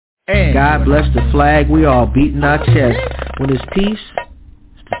And God bless the flag, we all beating our chest. When it's peace,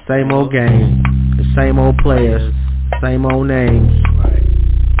 it's the same old game, the same old players, same old names.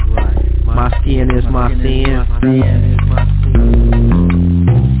 Right. My skin is my sin. My skin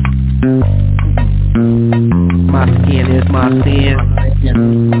is my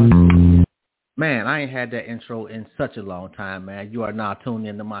sin. Man, I ain't had that intro in such a long time, man. You are now tuned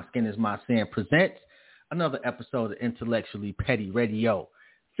in to My Skin is My Sin presents another episode of Intellectually Petty Radio,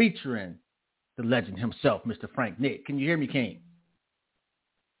 featuring the legend himself, Mr. Frank Nitt. Can you hear me, King?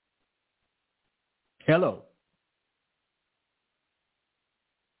 Hello.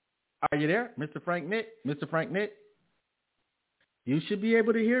 Are you there, Mr. Frank Nitt? Mr. Frank Nitt? You should be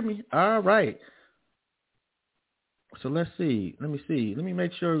able to hear me. All right. So let's see. Let me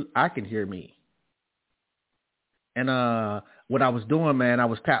make sure I can hear me. And what I was doing, man, I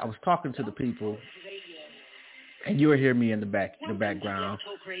was talking to the people, and you will hear me in the background.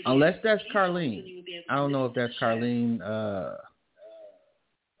 Unless that's Carlene. I don't know if that's Carlene.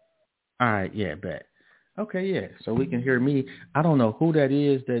 All right, yeah, bet. Okay, yeah. So we can hear me. I don't know who that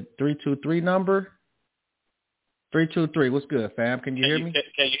is. That 323 number. 323. What's good, fam? Can you hear me?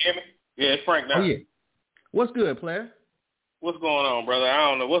 Can you hear me? Yeah, it's Frank now. Oh yeah. What's good, player? What's going on, brother? I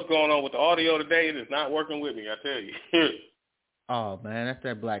don't know what's going on with the audio today. It is not working with me, I tell you. Oh, man, that's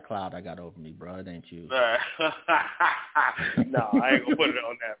that black cloud I got over me, bro. It ain't you. No, I ain't going to put it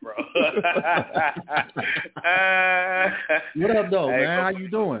on that, bro. What up, though, man? How you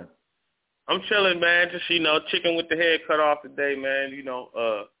doing? I'm chilling, man. Just, chicken with the head cut off today, man.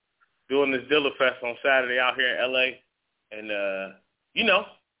 Doing this Dilla Fest on Saturday out here in L.A. And,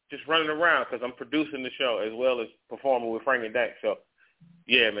 just running around because I'm producing the show as well as performing with Frank and Dak. So,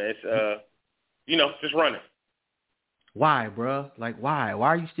 yeah, man, it's, just running. Why, bro? Like, why? Why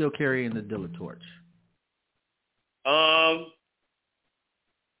are you still carrying the Dilla torch? The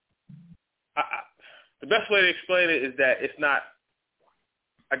best way to explain it is that it's not,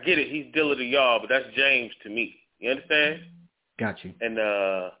 I get it, he's Dilla to y'all, but that's James to me. You understand? Got you. And,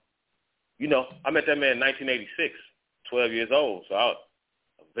 I met that man in 1986, 12 years old. So I was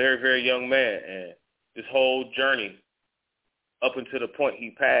a very, very young man. And this whole journey up until the point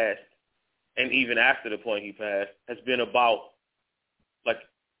he passed, and even after the point he passed, has been about, like,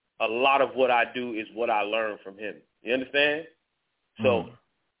 a lot of what I do is what I learned from him. You understand? So,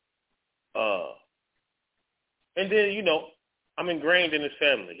 and then, I'm ingrained in his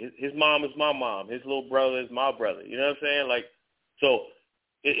family. His mom is my mom. His little brother is my brother. You know what I'm saying? Like, so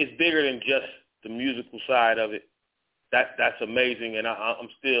it's bigger than just the musical side of it. That's amazing, and I'm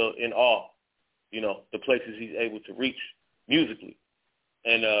still in awe, the places he's able to reach musically.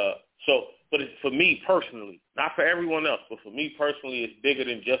 And but it's for me personally, not for everyone else, but for me personally, it's bigger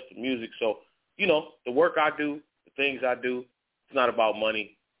than just the music. So, the work I do, the things I do, it's not about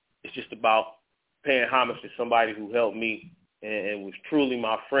money. It's just about paying homage to somebody who helped me and was truly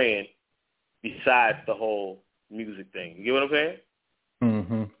my friend besides the whole music thing. You get what I'm saying?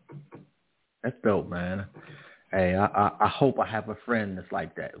 Mm-hmm. That's dope, man. Hey, I hope I have a friend that's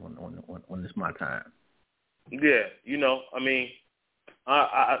like that when it's my time. Yeah,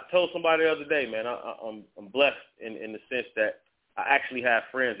 I told somebody the other day, man, I'm blessed in the sense that I actually have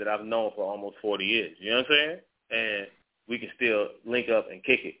friends that I've known for almost 40 years. You know what I'm saying? And we can still link up and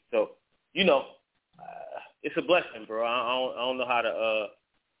kick it. So, it's a blessing, bro. I don't know how to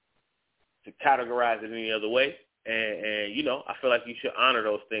categorize it any other way. And I feel like you should honor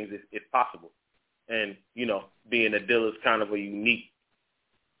those things if possible. And, being a Dilla's kind of a unique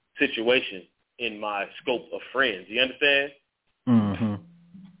situation in my scope of friends. You understand? Mm-hmm.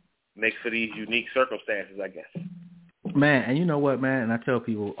 Makes for these unique circumstances, I guess. Man, and you know what, man? And I tell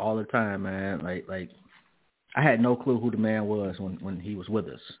people all the time, man, like I had no clue who the man was when he was with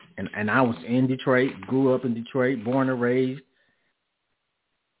us. And I was in Detroit, grew up in Detroit, born and raised.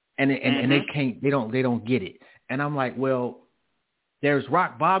 And they don't get it. And I'm like, well, there's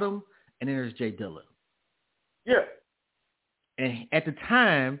Rock Bottom and then there's Jay Dilla. Yeah. And at the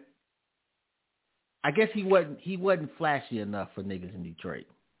time, I guess he wasn't flashy enough for niggas in Detroit.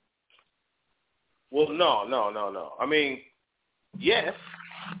 Well, no. I mean, yes,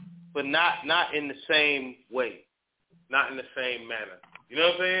 but not in the same way, not in the same manner. You know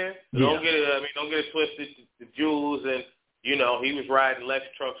what I'm saying? Yeah. Don't get it twisted. The Jews and he was riding Lex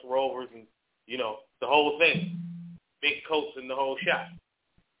trucks, Rovers, and the whole thing, big coats and the whole shot.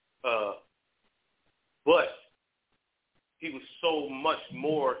 But he was so much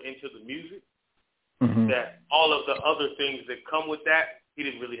more into the music that all of the other things that come with that, he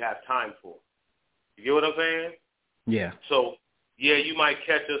didn't really have time for. You get what I'm saying? Yeah. So, yeah, you might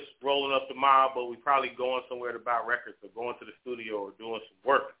catch us rolling up tomorrow, but we probably going somewhere to buy records or going to the studio or doing some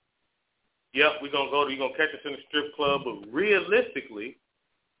work. yep, you're going to catch us in the strip club, but realistically,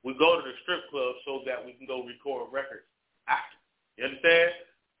 we go to the strip club so that we can go record records after. You understand?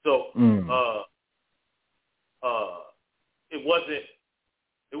 So, it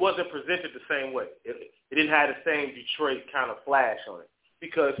wasn't presented the same way. It didn't have the same Detroit kind of flash on it.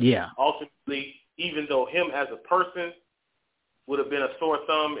 Because ultimately, even though him as a person would have been a sore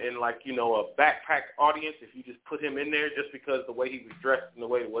thumb in like, you know, a backpack audience if you just put him in there just because the way he was dressed and the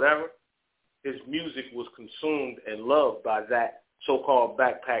way whatever, his music was consumed and loved by that so-called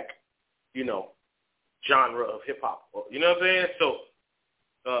backpack, you know, genre of hip-hop. You know what I'm saying? So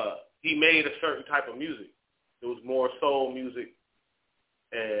he made a certain type of music. It was more soul music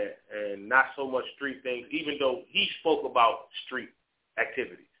and not so much street things, even though he spoke about street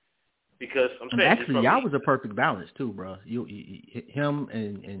activities. Because I'm saying, actually, y'all was a perfect balance too, bro. You him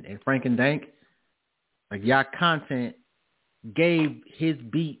and Frank and Dank, like y'all content gave his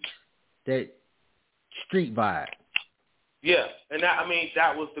beats that street vibe. Yeah, and that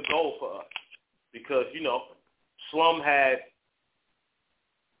was the goal for us because you know, Slum had,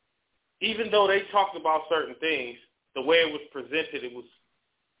 even though they talked about certain things, the way it was presented, it was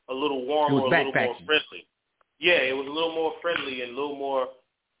a little warmer, a little more friendly. Yeah, it was a little more friendly and a little more.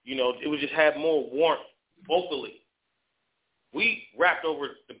 You know, it would just have more warmth vocally. We rapped over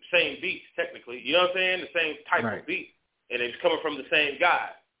the same beats, technically. You know what I'm saying? The same type of beat. And it's coming from the same guy.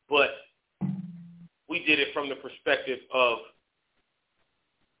 But we did it from the perspective of,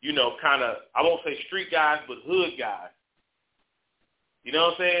 you know, kind of, I won't say street guys, but hood guys. You know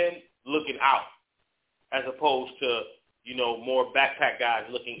what I'm saying? Looking out. As opposed to, you know, more backpack guys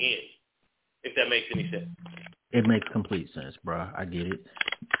looking in. If that makes any sense. It makes complete sense, bro. I get it.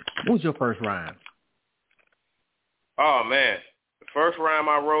 What was your first rhyme? Oh, man. The first rhyme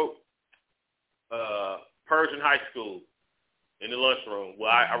I wrote, Persian High School in the lunchroom.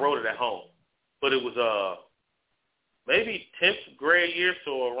 Well, I wrote it at home. But it was maybe 10th grade year,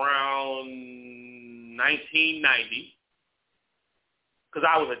 so around 1990. Because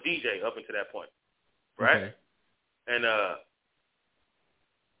I was a DJ up until that point, right? Okay. And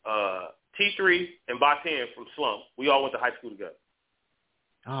T3 and Batin from Slum, we all went to high school together.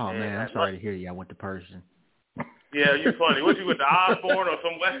 Oh, and man, I'm sorry to hear you. I went to Persian. Yeah, you're funny. What, you went to Osborne or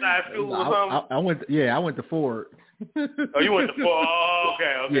some West Side school or something? I went to Ford. Oh, you went to Ford? Oh,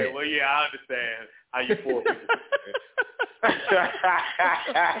 okay. Yeah. Well, yeah, I understand how you Ford people.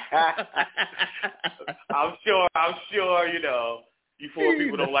 I'm sure, you know, you Ford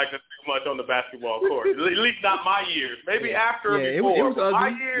people don't like us too much on the basketball court. At least not my years. Maybe after or before. It was ugly. My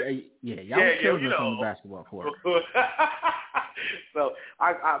years. Y'all was killing us on the basketball court. So,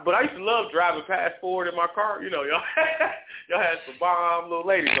 but I used to love driving past Ford in my car. You know, y'all had some bomb little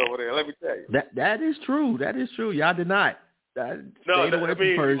ladies over there. Let me tell you. That is true. That is true. Y'all did not. We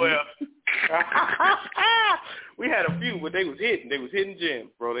had a few, but they was hidden. They was hidden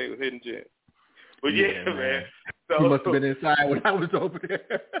gems, bro. They was hidden gems. But yeah, man. So, you must have been inside when I was over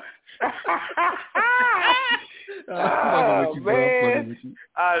there. Oh, man.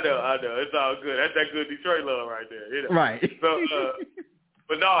 I know. It's all good. That's that good Detroit love right there. You know? Right. So,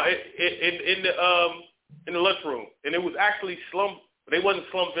 but no, in the lunchroom, and it was actually Slum. They wasn't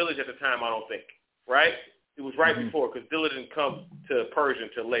Slum Village at the time, I don't think. Right? It was right before because Dilla didn't come to Persian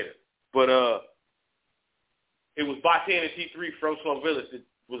until later. But it was Batin and T3 from Slum Village that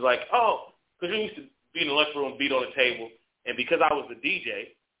was like, oh, because we used to be in the lunchroom, beat on the table, and because I was the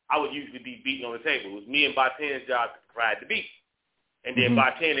DJ, I would usually be beating on the table. It was me and Batin's job to provide the beat. And then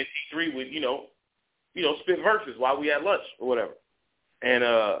Batin and T3 would, you know, spit verses while we had lunch or whatever. And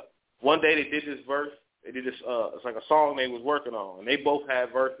one day they did this verse. They did this, it's like a song they was working on. And they both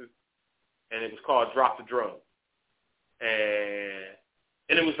had verses, and it was called Drop the Drum.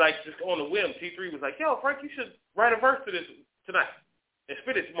 And it was like just on the whim. T3 was like, yo, Frank, you should write a verse to this tonight and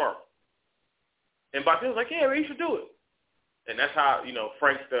spit it tomorrow. And Batin was like, yeah, man, you should do it. And that's how, you know,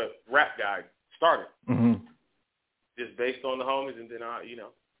 Frank's the rap guy started. Just based on the homies, and then I, you know,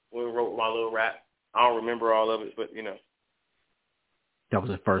 we wrote my little rap. I don't remember all of it, but, you know. That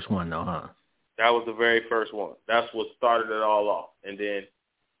was the first one, though, huh? That was the very first one. That's what started it all off. And then,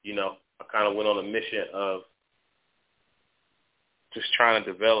 you know, I kind of went on a mission of just trying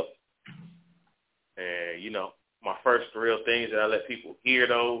to develop. And, you know, my first real things that I let people hear,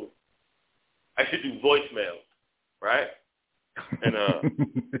 though, I should do voicemails, right? And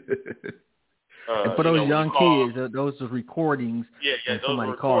and for those young kids, those are recordings. Yeah, when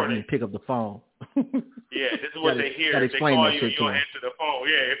somebody calls and they pick up the phone. Yeah, this is what they hear. If they call you and you don't answer the phone.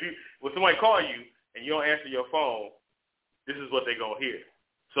 Yeah, when somebody call you and you don't answer your phone, this is what they're gonna hear.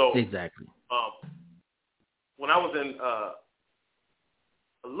 So exactly. When I was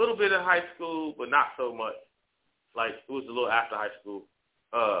a little bit in high school, but not so much. Like, it was a little after high school.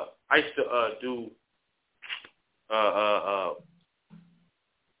 I used to do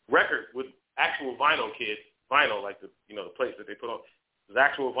record with actual vinyl kids. Vinyl, like the place that they put on. It was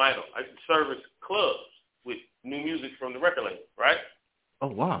actual vinyl. I used to service clubs with new music from the record label, right? Oh,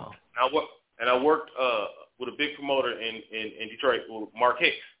 wow. And I worked with a big promoter in Detroit, Mark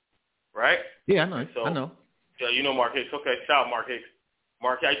Hicks, right? Yeah, I know. So, I know. Yeah, you know Mark Hicks. Okay, shout out Mark Hicks.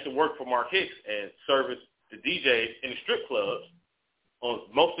 I used to work for Mark Hicks and service the DJs in the strip clubs,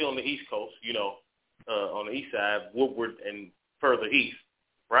 mostly on the East Coast, on the East Side, Woodward and further east,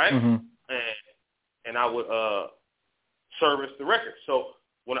 right? Mm-hmm. And I would service the records. So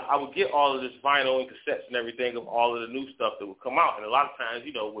when I would get all of this vinyl and cassettes and everything of all of the new stuff that would come out, and a lot of times,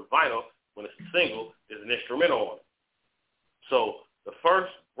 with vinyl, when it's a single, there's an instrumental on it. So the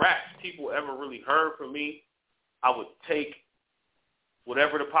first raps people ever really heard from me, I would take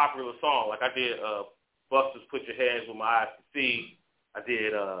whatever the popular song, like I did Buster's Put Your Hands Where My Eyes Can See. I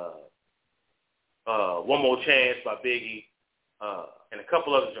did One More Chance by Biggie, and a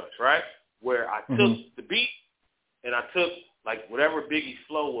couple other joints, right? Where I took the beat and I took like whatever Biggie's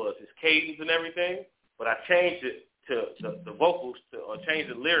flow was, his cadence and everything, but I changed it to the vocals or changed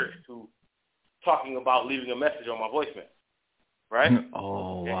the lyrics to talking about leaving a message on my voicemail, right?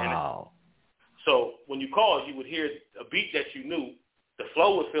 Oh, wow. So when you called, you would hear a beat that you knew. The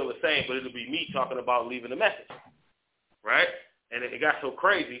flow would feel the same, but it would be me talking about leaving a message, right? And it got so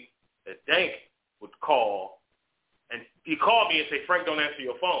crazy that Dank would call, and he called me and say, Frank, don't answer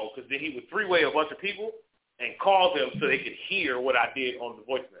your phone, because then he would three-way a bunch of people and call them so they could hear what I did on the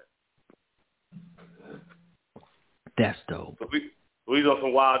voicemail. That's dope. So we go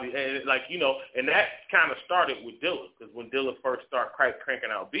some wild, and and that kind of started with Dilla, because when Dilla first started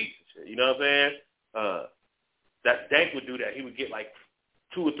cranking out beats and shit, you know what I'm saying? That Dank would do that. He would get like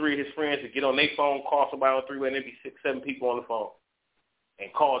 2 or 3 of his friends to get on their phone, call somebody on three-way, and there'd be 6, 7 people on the phone,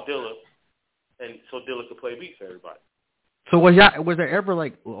 and call Dilla, and so Dilla could play beats for everybody. So was there ever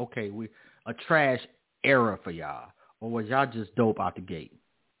like a trash era for y'all, or was y'all just dope out the gate?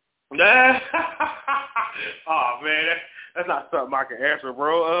 Oh man, that's not something I can answer,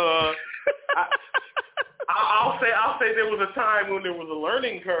 bro. I'll say there was a time when there was a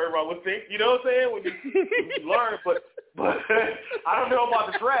learning curve, I would think. You know what I'm saying? When you learn, but I don't know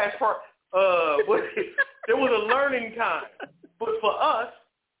about the trash part. But there was a learning time. But for us,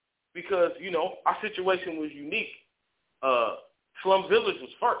 because our situation was unique. Slum Village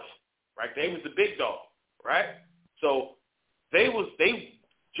was first, right? They was the big dog, right? So they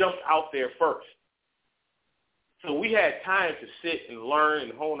jumped out there first. So we had time to sit and learn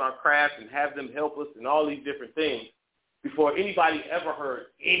and hone our craft and have them help us and all these different things before anybody ever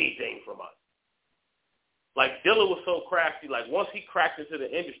heard anything from us. Like Dilla was so crafty, like once he cracked into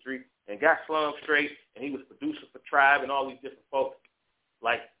the industry and got Slum straight and he was producer for Tribe and all these different folks,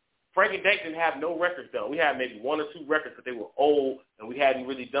 like Frank and Dank didn't have no records done. We had maybe 1 or 2 records, but they were old and we hadn't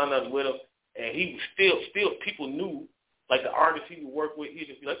really done nothing with them. And he was still people knew, like the artists he would work with, he'd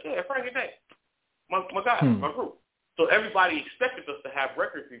just be like, yeah, Frank and Dank. My guy, my group. So everybody expected us to have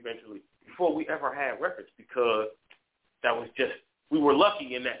records eventually before we ever had records, because that was just, we were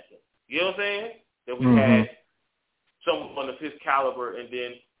lucky in that sense. You know what I'm saying? That we had someone of his caliber and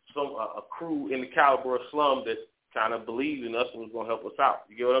then a crew in the caliber of Slum that kind of believed in us and was going to help us out.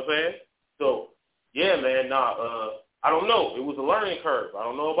 You get what I'm saying? So, yeah, man, I don't know. It was a learning curve. I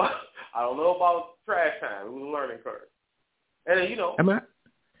don't know about trash time. It was a learning curve. And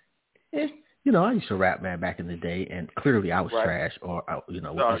I used to rap, man, back in the day, and clearly I was trash, or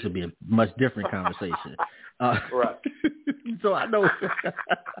this would be a much different conversation. Right. So I know.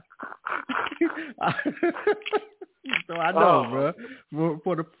 So I know, bro,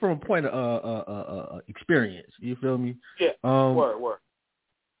 from a point of experience. You feel me? Yeah. Word.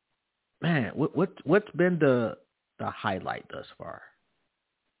 Man, what's been the highlight thus far?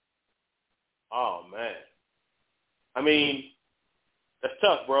 Oh man, I mean, that's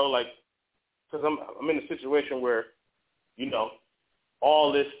tough, bro. Like, because I'm in a situation where,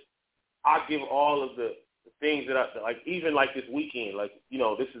 all this, I give all of the things that I like, even like this weekend, like,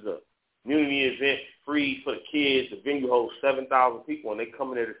 this is a community event, free for the kids. The venue holds 7,000 people, and they come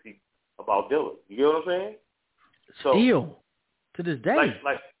in there to see about Dilla. You get what I'm saying? So, still, to this day.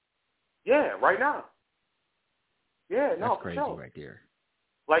 Like, yeah, right now. Yeah, no, that's crazy right there.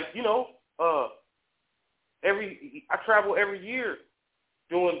 Like, I travel every year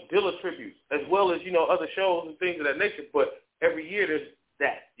doing Dilla tributes, as well as, other shows and things of that nature. But every year there's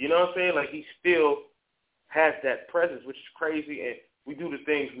that. You know what I'm saying? Like, he still has that presence, which is crazy. And we do the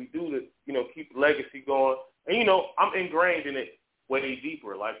things we do to, keep the legacy going. And, I'm ingrained in it way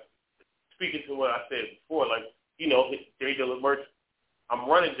deeper. Like, speaking to what I said before, like, you know, Jay Dilla Merch, I'm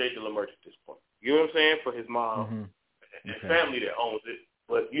running Jay Dilla Merch at this point. You know what I'm saying? For his mom and family that owns it.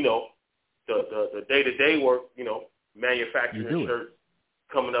 But, you know, the day-to-day work, you know, manufacturing shirts,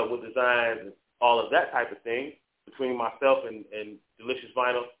 coming up with designs and all of that type of thing between myself and Delicious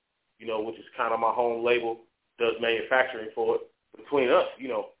Vinyl, you know, which is kind of my home label, does manufacturing for it. Between us, you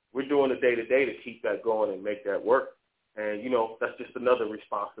know, we're doing the day-to-day to keep that going and make that work. And, you know, that's just another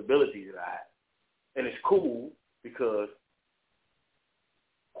responsibility that I have. And it's cool because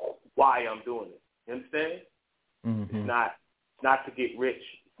why I'm doing it. You understand? Mm-hmm. It's not to get rich.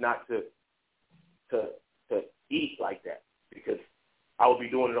 It's not to eat like that, because I would be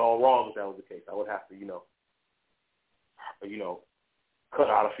doing it all wrong if that was the case. I would have to, you know, cut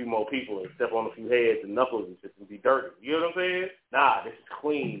out a few more people and step on a few heads and knuckles and just be dirty. You know what I'm saying? Nah, this is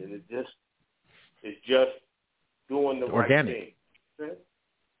clean, and it's just doing the organic. right thing.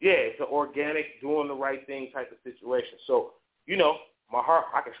 Yeah, it's an organic, doing the right thing type of situation. So, you know, my heart,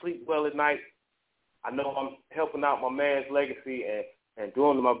 I can sleep well at night. I know I'm helping out my man's legacy and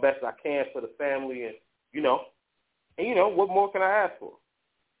doing my best I can for the family, and you know, what more can I ask for?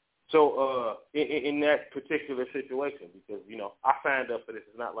 So in that particular situation, because, you know, I signed up for this.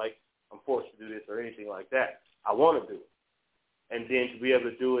 It's not like I'm forced to do this or anything like that. I want to do it. And then to be able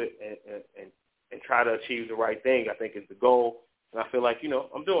to do it and try to achieve the right thing, I think is the goal. And I feel like, you know,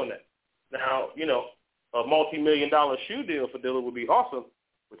 I'm doing that. Now, you know, a multi-million-dollar shoe deal for Dilla would be awesome,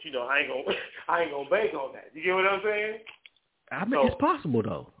 but, you know, I ain't gonna bank on that. You get what I'm saying? I mean, it's possible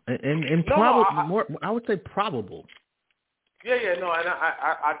though, and more. I would say probable. Yeah, no, and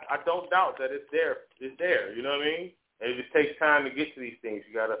I don't doubt that it's there. It's there, you know what I mean? And it just takes time to get to these things.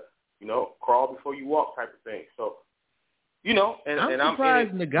 You gotta, you know, crawl before you walk type of thing. So, you know, and I'm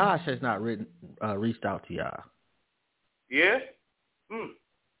surprised Nagash has not reached out to y'all. Yeah.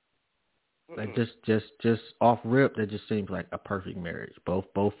 Like just off rip, that just seems like a perfect marriage.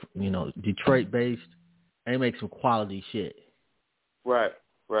 Both, you know, Detroit based, and they make some quality shit. Right.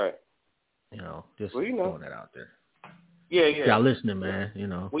 You know, just throwing that out there. Yeah. Y'all listening, man? You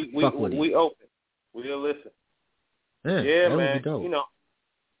know, fuck with we open. We'll listen. Yeah, that man. would be dope. You know,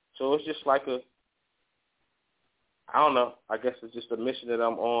 so it's just like I don't know. I guess it's just a mission that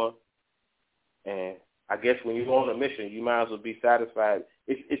I'm on, and I guess when you're on a mission, you might as well be satisfied.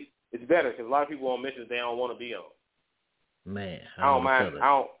 It's better because a lot of people on missions they don't want to be on. Man, I don't mind.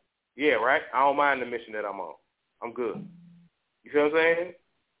 Yeah, right. I don't mind the mission that I'm on. I'm good. You feel what I'm saying?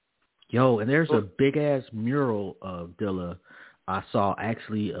 Yo, and there's a big ass mural of Dilla I saw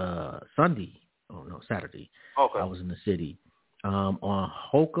actually Saturday. Okay. I was in the city on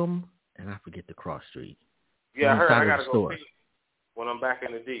Holcomb, and I forget the cross street. Yeah, I heard. I gotta go see it when I'm back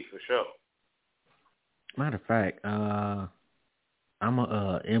in the D for sure. Matter of fact, I'm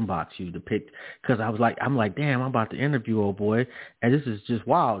gonna inbox you to pick, because I'm like, damn, I'm about to interview old boy, and this is just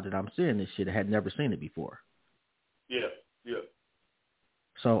wild that I'm seeing this shit. I had never seen it before. Yeah.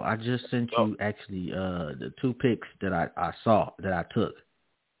 So I just sent you actually the 2 pics that I saw that I took.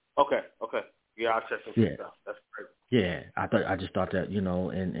 Okay. Yeah, I'll check some things out. That's great. Yeah, I just thought that, you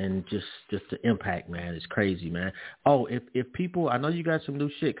know, and just the impact, man, is crazy, man. Oh, if people, I know you got some new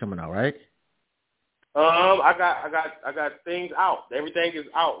shit coming out, right? I got things out. Everything is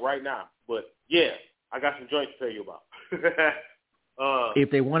out right now. But yeah, I got some joints to tell you about. If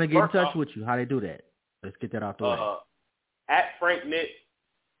they want to get in touch with you, how they do that? Let's get that out the way. At Frank Nitt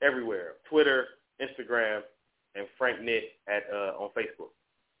everywhere, Twitter, Instagram, and Frank Nitt on Facebook.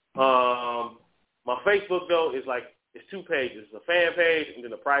 My Facebook though is like, it's 2 pages: a fan page and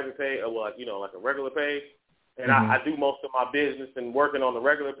then a private page, or like, you know, like a regular page. And I do most of my business and working on the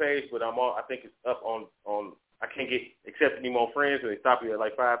regular page, but I think it's up on I can't accept any more friends, and they stop you at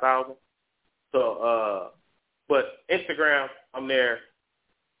like 5,000. So, but Instagram, I'm there.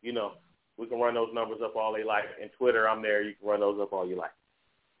 You know, we can run those numbers up all they like. And Twitter, I'm there. You can run those up all you like.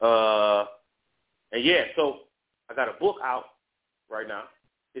 And yeah, so I got a book out right now.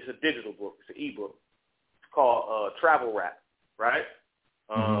 It's a digital book. It's an ebook. It's called Travel Rap, right?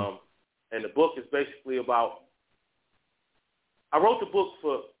 And the book is basically about, I wrote the book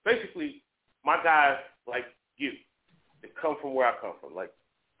for basically my guys like you that come from where I come from. Like,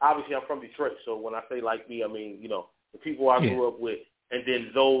 obviously I'm from Detroit, so when I say like me, I mean, you know, the people I grew up with, and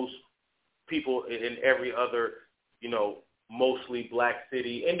then those people in every other, you know, mostly black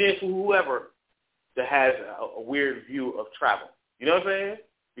city, and then whoever that has a weird view of travel. You know what I'm saying?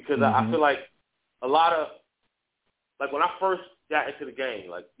 Because I feel like a lot of, like when I first got into the game,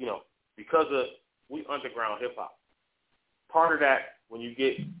 like, you know, because of we underground hip hop, part of that when you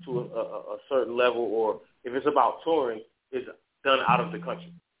get to a certain level, or if it's about touring, is done out of the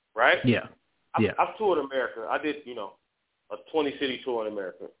country, right? Yeah. Yeah. I've toured America. I did, a 20-city tour in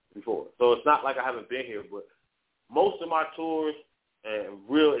America before. So it's not like I haven't been here, but most of my tours and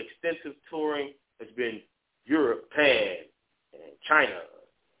real extensive touring has been Europe, Japan, and China.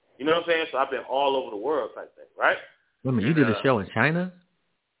 You know what I'm saying? So I've been all over the world type thing, right? Wait a minute, you did a show in China?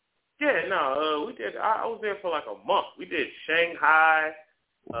 Yeah, no, we did. I was there for like a month. We did Shanghai,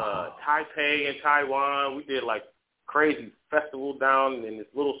 Taipei, and Taiwan. We did like crazy festival down in this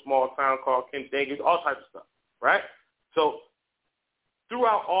little small town called Kending, all types of stuff, right? So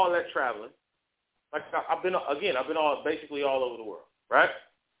throughout all that traveling, like I've been basically all over the world, right?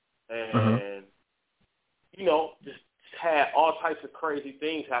 And just had all types of crazy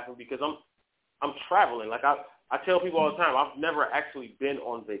things happen because I'm traveling. Like I tell people all the time, I've never actually been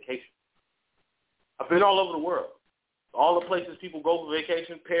on vacation. I've been all over the world. All the places people go for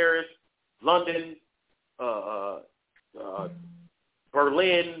vacation, Paris, London,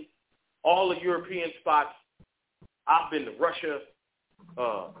 Berlin, all the European spots. I've been to Russia.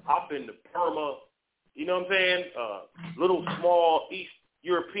 I've been to Burma. You know what I'm saying? Little small East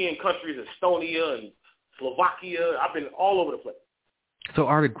European countries, Estonia and Slovakia. I've been all over the place. So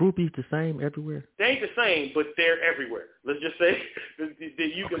are the groupies the same everywhere? They ain't the same, but they're everywhere. Let's just say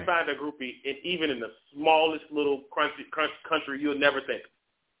that you can find a groupie even in the smallest little country you'll never think.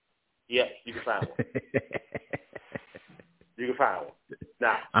 Yes, you can find one. You can find one.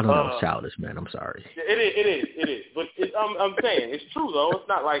 Now, I know that was childish, man. I'm sorry. It is. But I'm saying it's true though. It's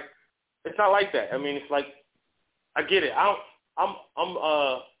not like that. I mean, it's like I get it. I'm an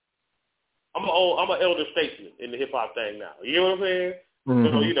elder statesman in the hip hop thing now. You know what I'm saying?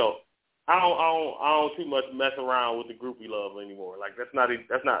 Mm-hmm. So I don't too much mess around with the groupie love anymore. Like it's not even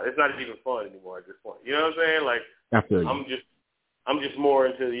fun anymore at this point. You know what I'm saying? Like I feel you. I'm just more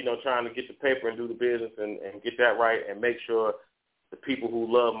into trying to get the paper and do the business and get that right and make sure the people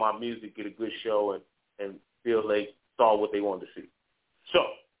who love my music get a good show and feel they saw what they wanted to see. So,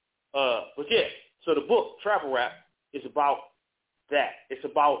 but yeah, so the book Travel Rap is about that. It's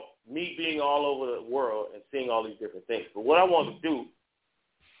about me being all over the world and seeing all these different things. But what I wanted to do,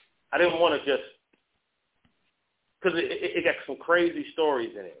 I didn't want to just, because it got some crazy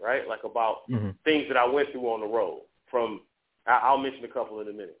stories in it, right? Like about things that I went through on the road. I'll mention a couple in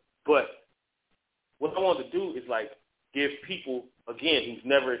a minute. But what I wanted to do is like give people, again, who's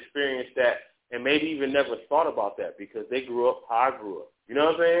never experienced that and maybe even never thought about that because they grew up how I grew up. You know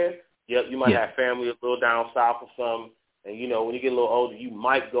what I'm saying? Yep, you might have family a little down south or something. And, when you get a little older, you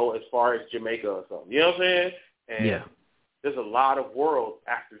might go as far as Jamaica or something. You know what I'm saying? And there's a lot of world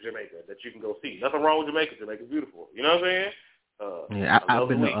after Jamaica that you can go see. Nothing wrong with Jamaica. Jamaica's beautiful. You know what I'm saying? I've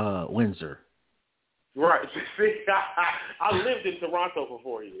been to Windsor. Right. See, I lived in Toronto for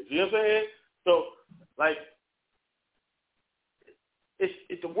 4 years. You know what I'm saying? So, like,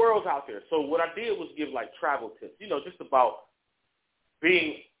 it's the world's out there. So what I did was give, like, travel tips, just about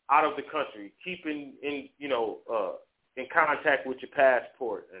being out of the country, keeping in contact with your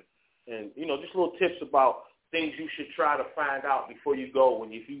passport and just little tips about things you should try to find out before you go.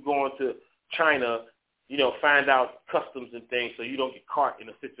 If you go into China, find out customs and things so you don't get caught in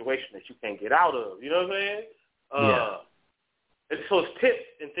a situation that you can't get out of. You know what I'm saying? And so it's tips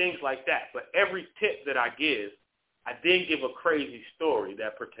and things like that. But every tip that I give, I then give a crazy story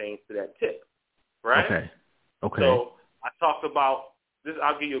that pertains to that tip, right? Okay. So I talked about this.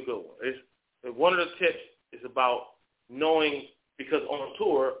 I'll give you a good one. One of the tips is about knowing, because on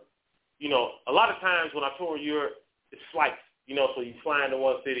tour, a lot of times when I tour Europe, it's flights, so you fly into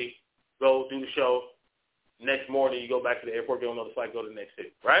one city, go do the show, next morning you go back to the airport, get on another flight, go to the next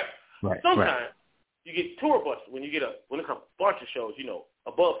city, right? Sometimes you get tour buses. When it comes a bunch of shows,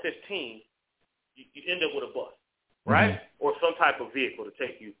 above 15, you end up with a bus, right? Or some type of vehicle to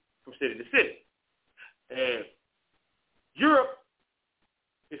take you from city to city. And Europe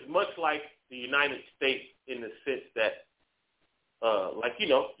is much like the United States in the sense that,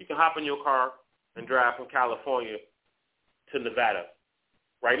 you can hop in your car and drive from California to Nevada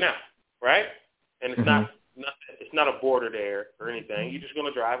right now, right? And it's not a border there or anything. You're just going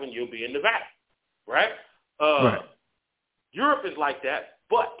to drive and you'll be in Nevada, right? Europe is like that,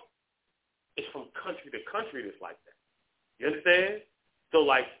 but it's from country to country that's like that. You understand? So,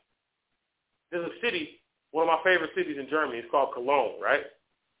 like, there's a city, one of my favorite cities in Germany, it's called Cologne, right?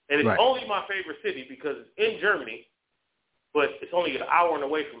 And it's only my favorite city because it's in Germany, but it's only an hour and a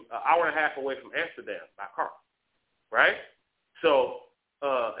half away from Amsterdam by car, right? So,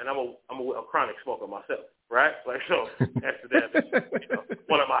 and I'm a chronic smoker myself, right? Like, so Amsterdam is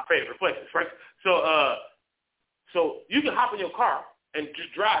one of my favorite places, right? So you can hop in your car and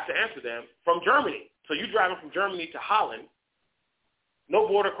just drive to Amsterdam from Germany. So you're driving from Germany to Holland No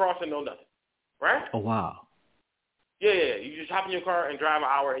border crossing, no nothing. Right? Oh, wow. Yeah. You just hop in your car and drive an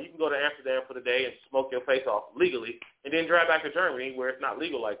hour, and you can go to Amsterdam for the day and smoke your face off legally, and then drive back to Germany where it's not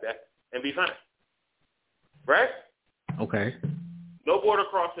legal like that and be fine. Right? Okay. No border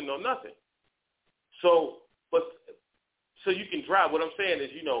crossing, no nothing. So you can drive. What I'm saying is,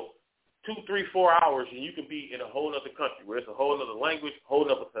 2, 3, 4 hours, and you can be in a whole other country where it's a whole other language, whole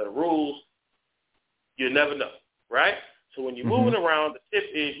other set of rules. You never know, right? So when you're moving around, the tip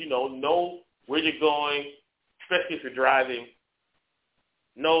is, know where you're going, especially if you're driving.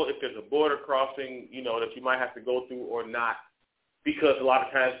 Know if there's a border crossing, that you might have to go through or not, because a lot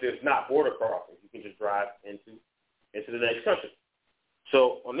of times there's not border crossings. You can just drive into the next country.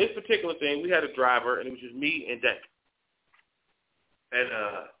 So on this particular thing, we had a driver, and it was just me and Dank. And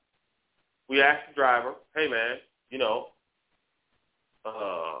we asked the driver, hey, man,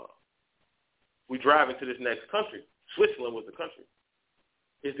 we drive into this next country. Switzerland was the country.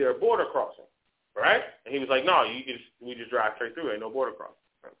 Is there a border crossing? Right? And he was like, no, we just drive straight through. Ain't no border crossing.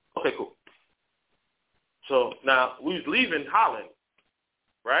 Right? Okay, cool. So now we was leaving Holland,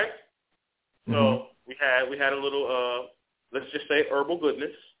 right? So we had a little, let's just say, herbal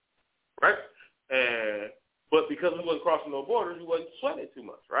goodness, right? But because we wasn't crossing no borders, we wasn't sweating too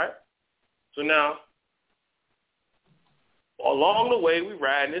much, right? So now, along the way, we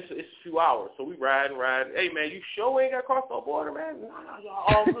ride, and it's a few hours. So we ride. Hey, man, you sure ain't got to cross no border, man? No, y'all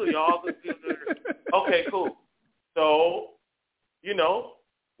all good. Y'all good. Okay, cool. So, we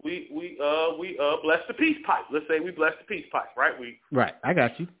bless the peace pipe. Let's say we bless the peace pipe, right? Right, I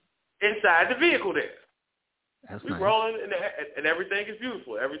got you. Inside the vehicle there. That's we nice. rolling, and everything is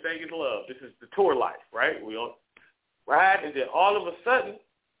beautiful. Everything is love. This is the tour life, right? We on ride, and then all of a sudden,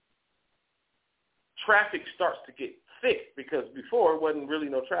 traffic starts to get thick, because before it wasn't really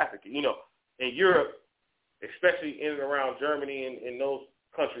no traffic. In Europe, especially in and around Germany and in those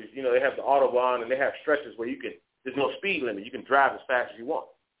countries, they have the Autobahn, and they have stretches where there's no speed limit. You can drive as fast as you want,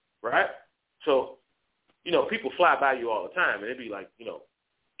 right? So, people fly by you all the time, and it'd be like,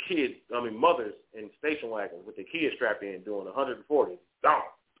 mothers in station wagons with their kids strapped in doing 140, down,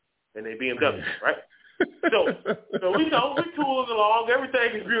 and they BMW, right? So we tooling along.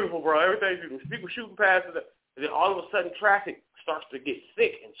 Everything is beautiful, bro. Everything is beautiful. People shooting past it, and then all of a sudden traffic starts to get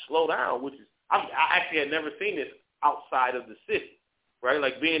thick and slow down, which is, I actually had never seen this outside of the city, right?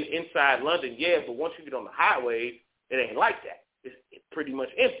 Like being inside London, yeah, but once you get on the highway, it ain't like that. It's pretty much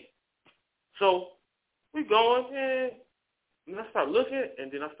empty. So we going, and I start looking,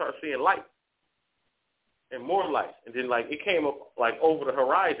 and then I start seeing lights and more lights. And then, it came up, over the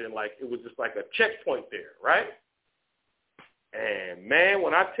horizon, it was just like a checkpoint there, right? And, man,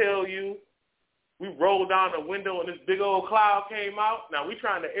 when I tell you, we rolled down the window, and this big old cloud came out. Now, we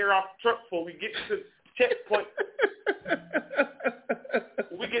trying to air off the truck before we get to the checkpoint.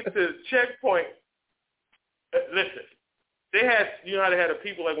 We get to the checkpoint. Listen, they had, how they had the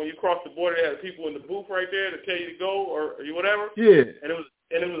people, when you cross the border, they had the people in the booth right there to tell you to go or whatever. Yeah. And it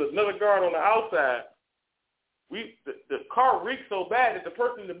was another guard on the outside. The car reeked so bad that the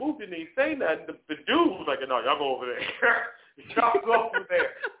person in the booth didn't even say nothing. The dude was like, no, y'all go over there. Y'all go over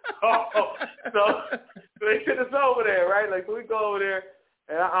there. So they sent us over there, right? So we go over there,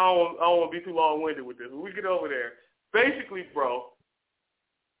 and I don't want to be too long-winded with this. When we get over there, basically, bro,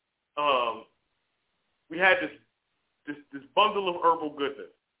 we had this bundle of herbal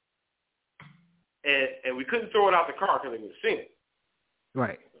goodness, and we couldn't throw it out the car because they would have seen it.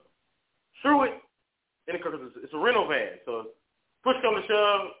 Right. Threw it in the car because it's a rental van. So push come to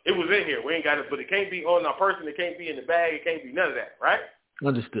shove, it was in here. We ain't got it, but it can't be on our person. It can't be in the bag. It can't be none of that, right?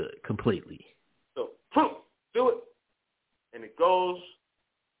 Understood completely. So, poof, do it, and it goes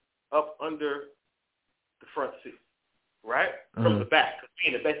up under the front seat, right? From the back.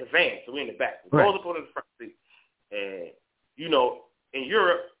 We in the back, it's a van, so we in the back. It goes up under the front seat. And, in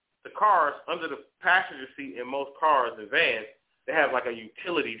Europe, the cars under the passenger seat in most cars and vans, they have a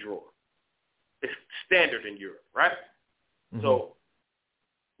utility drawer. It's standard in Europe, right? Mm-hmm. So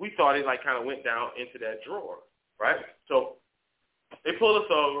we thought it kind of went down into that drawer, right? So they pull us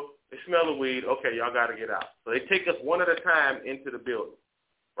over. They smell the weed. Okay, y'all got to get out. So they take us one at a time into the building,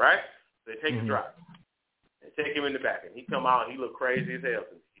 right? So they take the driver. They take him in the back, and he come out, and he look crazy as hell.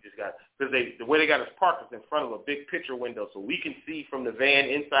 He just got, because the way they got us parked is in front of a big picture window, so we can see from the van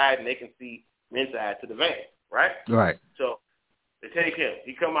inside, and they can see from inside to the van, right? Right. So they take him.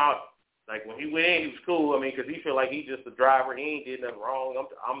 He come out. When he went in, he was cool. Because he feel like he just a driver. He ain't did nothing wrong.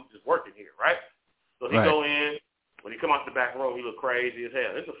 I'm just working here, right? So he go in. When he come out the back room, he look crazy as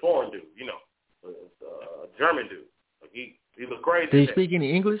hell. It's a foreign dude, a German dude. He look crazy. Did he speak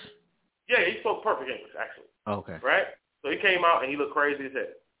any English? Yeah, he spoke perfect English, actually. Okay. Right? So he came out and he looked crazy as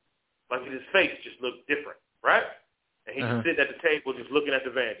hell. Like his face just looked different, right? And he just sitting at the table just looking at the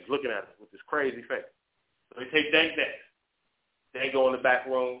van, just looking at us with this crazy face. So he take Dank next. Dank go in the back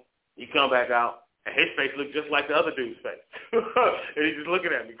room. He come back out, and his face looked just like the other dude's face. And he's just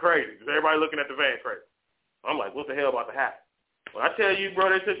looking at me crazy. Just everybody looking at the van crazy. I'm like, what the hell about to happen? When I tell you, bro,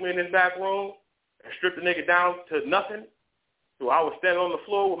 they took me in this back room and stripped the nigga down to nothing. So I was standing on the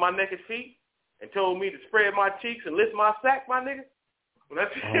floor with my naked feet and told me to spread my cheeks and lift my sack, my nigga. When I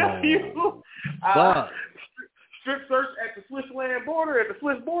tell you, strip search at the Swiss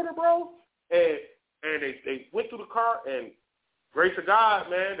border, bro. And they went through the car, and grace of God,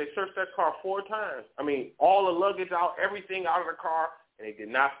 man, they searched that car 4 times. I mean, all the luggage out, everything out of the car, and they did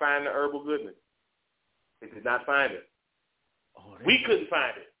not find the herbal goodness. They did not find it. We couldn't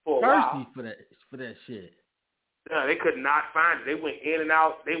find it for a while. For that shit. No, they could not find it. They went in and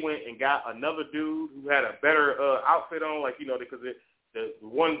out. They went and got another dude who had a better outfit on, like, because the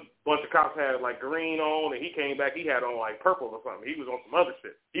one bunch of cops had like green on, and he came back, he had on like purple or something. He was on some other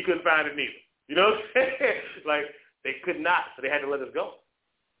shit. He couldn't find it neither. You know what I'm saying? Like, they could not, so they had to let us go.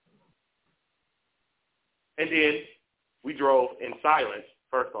 And then we drove in silence,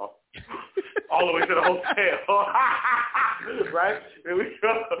 first off, all the way to the hotel. Right? And we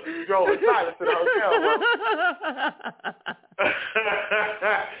drove in silence to the hotel.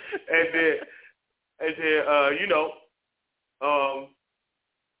 and then,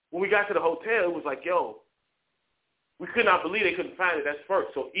 when we got to the hotel, it was like, yo, we could not believe they couldn't find it. That's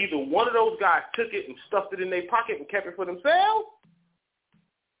first. So either one of those guys took it and stuffed it in their pocket and kept it for themselves,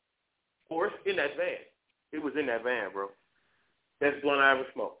 or it's in that van. It was in that van, bro. Best blunt I ever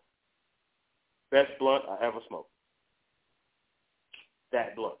smoked. Best blunt I ever smoked.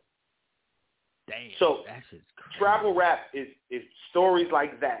 That blunt. Damn. So that shit's crazy. Travel rap is stories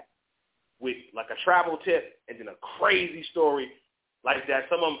like that, with like a travel tip and then a crazy story like that.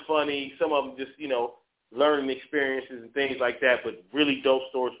 Some of them funny, some of them just, learning experiences and things like that, but really dope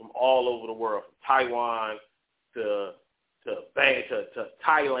stories from all over the world, from Taiwan to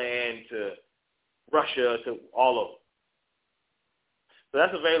Thailand to Russia to all over. So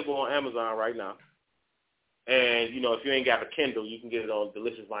that's available on Amazon right now. And, if you ain't got a Kindle, you can get it on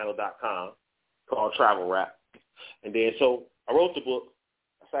deliciousvinyl.com, called Travel Rap. And then, so I wrote the book.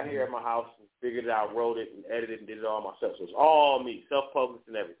 I sat here at my house and figured it out, wrote it and edited and did it all myself. So it's all me, self-published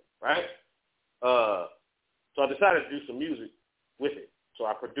and everything, right? So I decided to do some music with it. So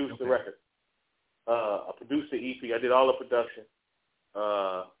I produced the record. I produced the EP. I did all the production.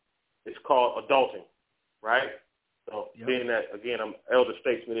 It's called Adulting, right? So being that, again, I'm elder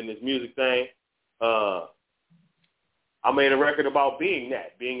statesman in this music thing, I made a record about being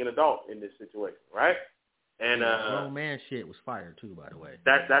an adult in this situation, right? And grown man shit was fire too, by the way.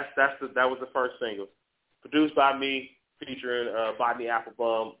 That was the first single, produced by me, featuring Bodney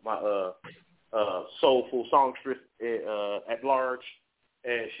Applebaum, my soulful songstress at large,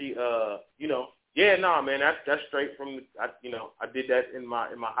 and she, man, that's straight from I did that in my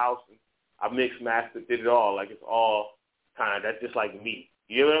house, and I mixed, mastered, did it all, like it's all that's just like me.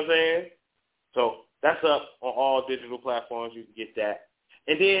 You know what I'm saying? So that's up on all digital platforms. You can get that,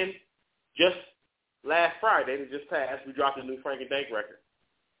 and then just last Friday, that just passed, we dropped a new Frank and Dank record.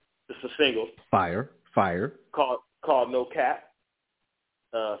 It's a single. Fire. Called No Cap.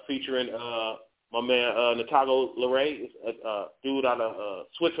 Featuring my man Natago Larray, a dude out of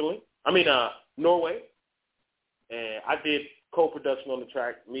Norway. And I did co-production on the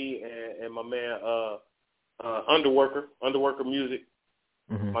track, me and my man Underworker Music.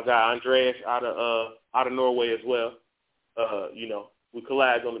 Mm-hmm. My guy Andreas out of Norway as well. We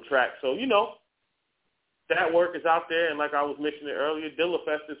collabed on the track. So, that work is out there, and like I was mentioning earlier,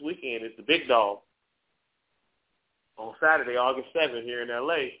 Dillafest this weekend is the big dog. On Saturday, August 7th, here in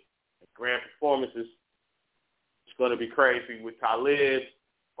L.A., grand performances. It's going to be crazy with Talib,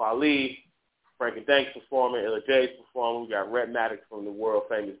 Kweli, Frank and Dank performing, Ella J's performing. We got Rhett Maddox from the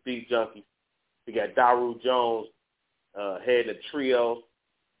world-famous Beat Junkies. We got Daru Jones heading a trio,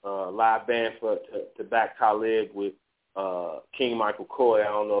 live band to back Talib with King Michael Coy. I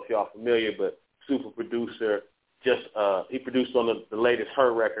don't know if y'all familiar, but super producer. He produced on the latest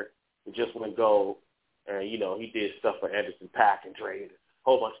Her record. It just went gold. And, he did stuff for Anderson .Paak and Dre, and a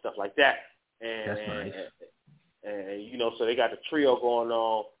whole bunch of stuff like that. And, that's nice. And so they got the trio going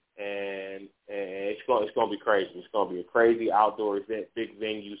on, and it's going to be crazy. It's going to be a crazy outdoor event, big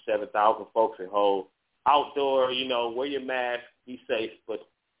venue, 7,000 folks in whole. Outdoor, wear your mask, be safe, but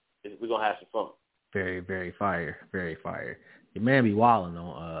we're going to have some fun. Very, very fire. Very fire. Your man be wilding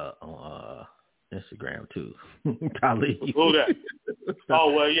on Instagram, too. Khalid. Who that?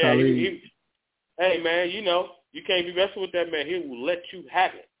 Oh, well, yeah. Hey, man, You can't be messing with that man. He will let you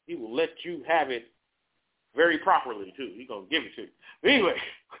have it. He will let you have it very properly, too. He's going to give it to you. But anyway.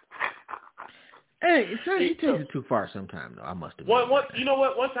 Hey, he takes it too far sometimes, though. I must admit. You know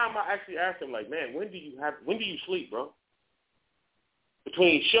what? One time I actually asked him, like, man, when do you sleep, bro?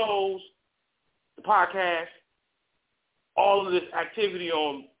 Between shows, the podcast, all of this activity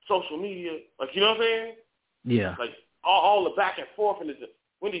on social media, like, you know what I'm saying? Yeah. Like, all the back and forth. And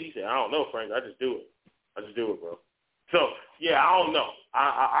when did he say, I don't know, Frank. I just do it, bro. So, yeah, I don't know.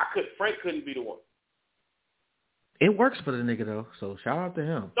 Frank couldn't be the one. It works for the nigga, though, so shout out to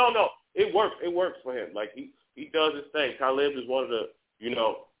him. No, it works. It works for him. Like, he does his thing. Talib is one of the,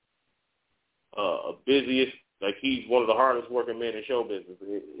 busiest, like, he's one of the hardest working men in show business,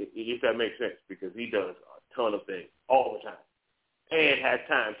 if that makes sense, because he does a ton of things all the time and has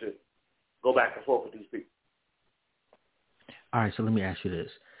time to go back and forth with these people. All right, so let me ask you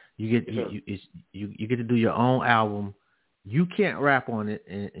this. You get to do your own album. You can't rap on it,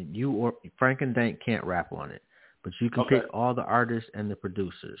 and you or Frank and Dank can't rap on it. But you can pick all the artists and the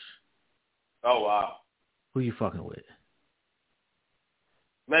producers. Oh, wow. Who you fucking with?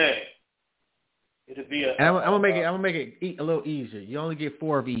 Man, it'll be a... And I'm gonna make it a little easier. You only get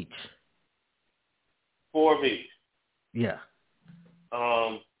 4 of each. 4 of each. Yeah.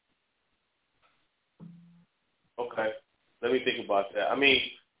 Okay. Let me think about that. I mean,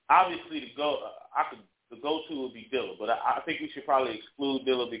 obviously the go-to would be Dilla, but I think we should probably exclude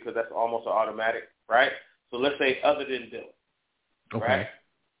Dilla because that's almost an automatic, right? So let's say other than Dilla, okay. right?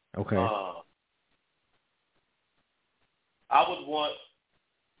 Okay. I would want.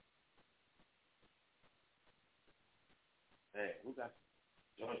 Man, who got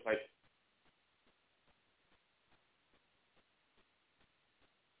joints like?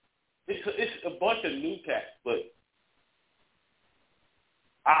 It's a bunch of new cats, but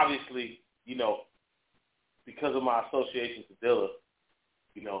obviously, because of my association to Dilla,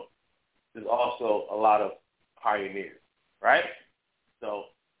 there's also a lot of pioneers, right? So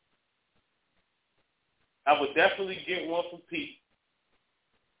I would definitely get one from Pete.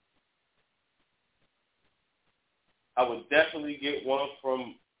 I would definitely get one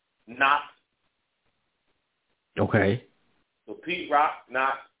from Nitt. Okay. So Pete Rock,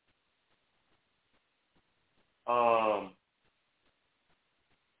 Nitt.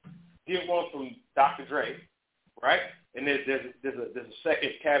 Get one from Dr. Dre, right? And there's a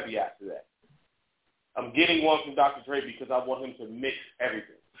second caveat to that. I'm getting one from Dr. Dre because I want him to mix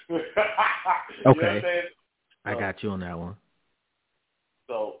everything. You know what I'm saying? I got you on that one.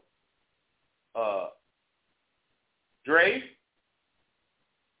 So, Dre,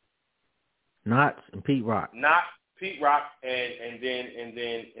 Nitt and Pete Rock. Nitt, Pete Rock, and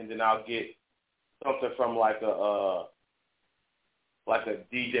then I'll get something from like a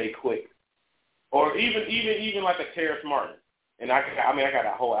DJ Quick, or even like a Terrace Martin. And I got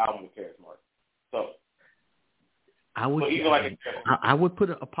a whole album with Terrace Martin. So I would put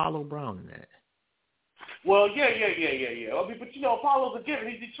Apollo Brown in that. Well, yeah. I mean, but Apollo's a given.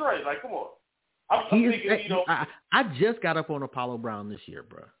 He's Detroit. Like, come on. I'm thinking, I just got up on Apollo Brown this year,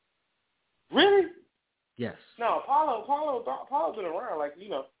 bro. Really? Yes. No, Apollo's been around. Like,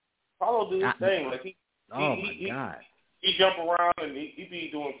 Apollo do his thing. Like God. He jump around and he be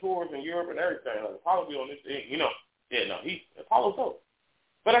doing tours in Europe and everything. Like, Apollo be on this thing, Apollo's dope.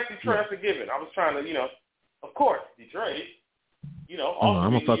 But that's Detroit. That's a given. I was trying to, of course, Detroit. I'm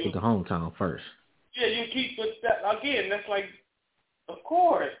gonna fuck with the hometown first. Yeah, you keep that again. That's like, of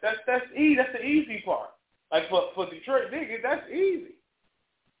course, that's easy. That's the easy part. Like for Detroit niggas, that's easy.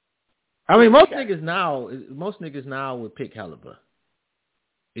 I mean, most niggas now would pick Haliber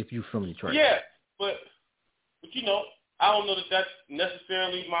if you from Detroit. Yeah, but I don't know that that's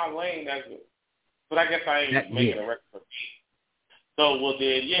necessarily my lane. But I guess I ain't making a record for me. So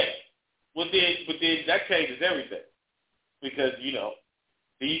but then that changes everything because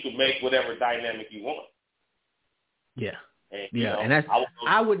then you can make whatever dynamic you want. Yeah. And, and that's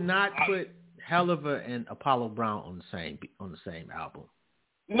I would not put Haliber and Apollo Brown on the same album.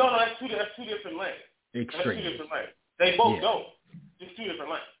 No, that's two different lanes. Extreme. That's 2 different lanes. They both don't. Just 2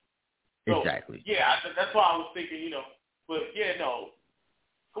 different lanes. So, exactly. Yeah, that's why I was thinking, but no,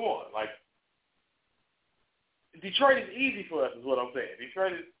 come on, like Detroit is easy for us, is what I'm saying.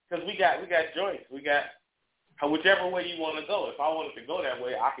 Detroit is because we got joints, we got whichever way you want to go. If I wanted to go that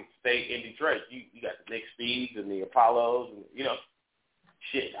way, I could stay in Detroit. You got the Nick Speeds and the Apollos, and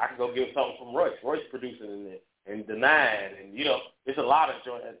shit. I could go get something from Royce. Royce producing in there. And the 9, and it's a lot of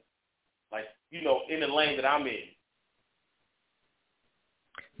joints, like in the lane that I'm in.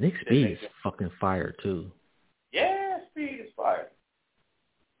 Nick Speed is fucking fire too. Yeah, Speed is fire.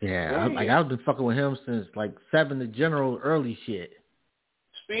 Yeah, I've been fucking with him since like 7 the General early shit.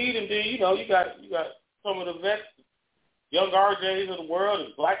 Speed, and then you got some of the vets, young RJs of the world,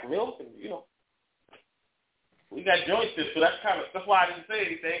 and Black Milk, and we got joints there, so that's why I didn't say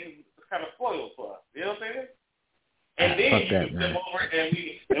anything. It's kind of spoiled for us. You know what I'm saying? And then you can step over, and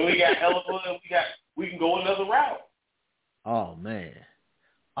we got Helliver, and we can go another route. Oh man,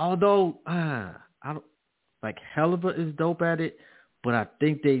 although I don't like Helliver is dope at it, but I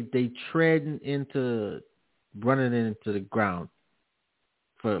think they treading into running into the ground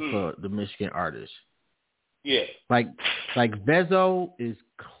for the Michigan artists. Yeah, like Vezo is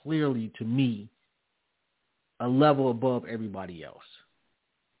clearly to me a level above everybody else.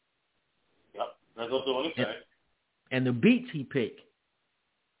 Yep, Vezo's doing the same. And the beats he picked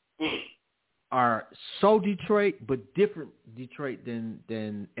are so Detroit, but different Detroit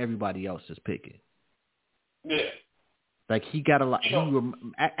than everybody else is picking. Yeah. Like he got a lot.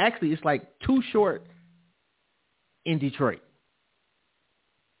 Actually, it's like Too Short in Detroit.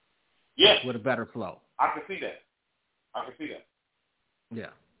 Yeah. With a better flow. I can see that.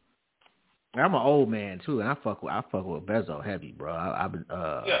 Yeah. I'm an old man too, and I fuck with Bezo heavy, bro. I've been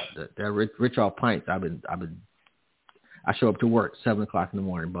that Rich Off Pints. I show up to work 7:00 in the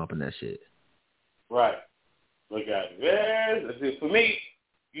morning bumping that shit. Right. Look at it. For me,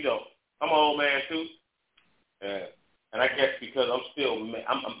 I'm an old man too, and I guess because I'm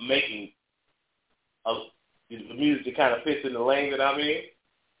making the music that kind of fits in the lane that I'm in,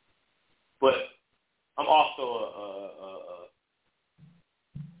 but I'm also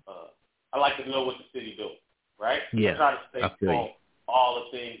I like to know what the city doing, right? Yeah. I try to stay on all the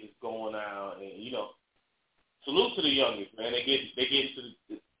things that's going on, and salute to the youngest, man. They get into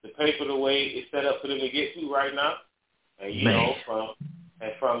the paper the way it's set up for them to get to right now, and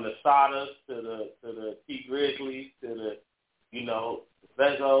from the Sodas to the T Grizzlies to the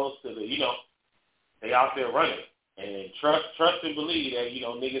Vezos to the they out there running, and trust and believe that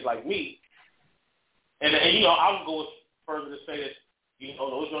niggas like me, and I would go further to say that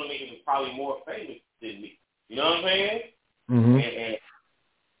those young niggas are probably more famous than me. You know what I'm saying? Mm-hmm. And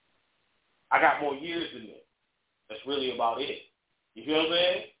I got more years than them. That's really about it. You feel what I'm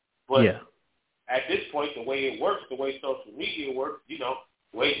saying? But at this point, the way it works, the way social media works, the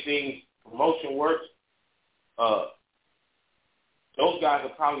way promotion works, those guys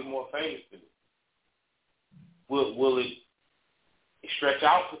are probably more famous than me. Will it stretch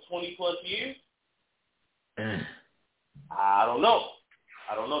out for 20 plus years? I don't know.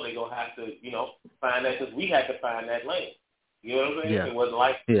 They're going to have to, find that, because we had to find that lane. You know what I'm saying? Yeah. It wasn't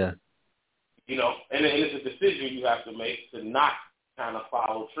like, and it's a decision you have to make to not kind of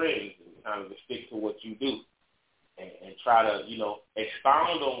follow trends and kind of to stick to what you do and try to,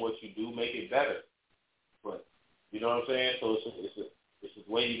 expound on what you do, make it better. But, you know what I'm saying? So it's the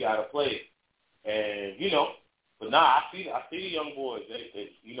way you got to play it. And, but I see the young boys. They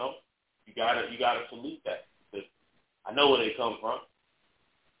you got to salute that. Because I know where they come from.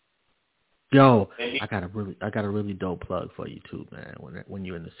 Yo, I got a really dope plug for you too, man. When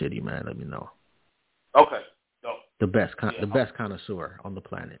you're in the city, man, let me know. Okay. No. The best connoisseur on the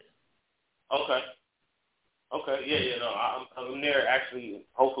planet. Okay. Yeah. No, I'm there actually.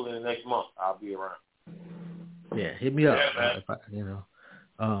 Hopefully in the next month I'll be around. Yeah, hit me up.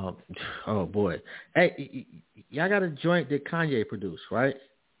 Man. Oh boy. Hey, y'all got a joint that Kanye produced, right?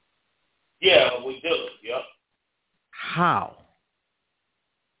 Yeah, we do. Yep. How?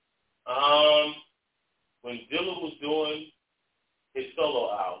 When Dilla was doing his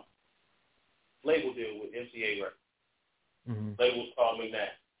solo album, label deal with MCA Records. Mm-hmm. Label was called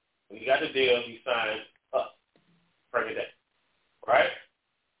McNabb. When he got the deal, he signed us, Frank Dank, right?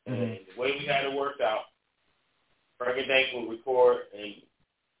 Mm-hmm. And the way we had it worked out, Frank Dank would record and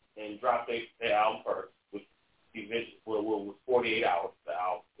drop their album first, which eventually was 48 hours. The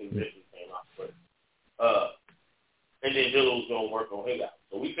album eventually came out first. And then Dilla was going to work on his album.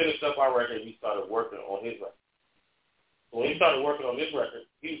 So we finished up our record and we started working on his record. So when he started working on this record,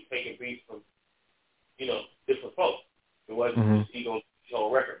 he was taking beats from, different folks. It wasn't just he going to do his whole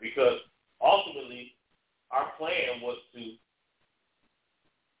record. Because ultimately, our plan was to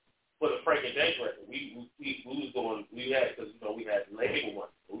put a Frank and Dank record. We had label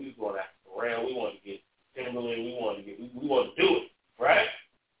money. So we was going after around. We wanted to get Timberland. We wanted to do it, right?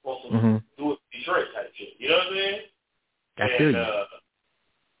 Supposed to do it Detroit type shit. You know what I'm saying?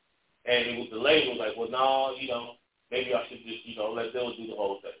 And it was the label like, well, no, maybe I should just, let them do the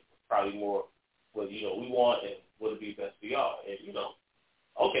whole thing. Probably more what, we want and what would be best for y'all. And,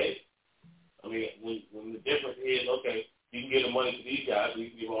 okay. I mean, when the difference is, okay, you can give the money to these guys,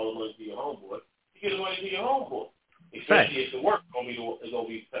 you can give all the money to your homeboy. You give the money to your homeboy. If especially if the work is gonna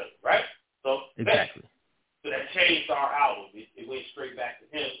be better, right? So exactly. So that changed our album. It went straight back to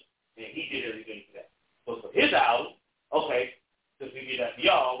him, and he did everything for that. So for his album, okay, since we did that for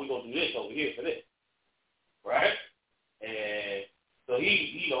y'all, we're gonna do this over here for this, right? And so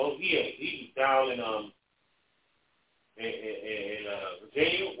he was down in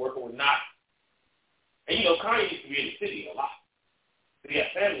Virginia working with Nitt, and Kanye used to be in the city a lot. So he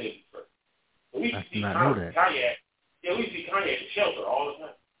had family in Detroit. So we used to see Kanye. Yeah, we used to see Kanye at the shelter all the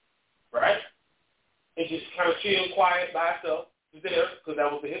time, right? And just kind of chill, quiet by himself. He's there because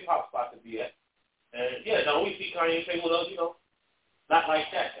that was the hip hop spot to be at. And we see Kanye say with us, not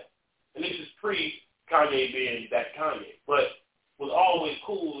like that. And this is pre-Kanye being that Kanye, but was always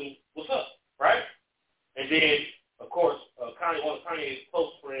cool and what's up, right? And then, of course, Kanye, one of Kanye's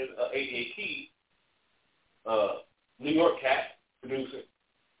close friends, 88 Keys, New York cat producer,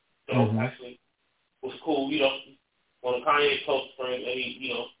 so actually was cool. One of Kanye's close friends, and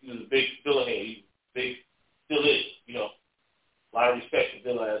he was a big Dilla head. Big, still is, a lot of respect for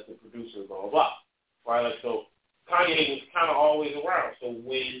Dilla as the producer, blah, blah, blah. Right? Like, so Kanye was kind of always around. So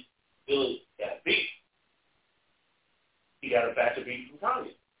when Dilla got beat, he got a batch of beat from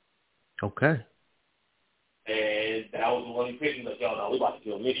Kanye. Okay. And that was the one he picked. He was like, yo, no, we about to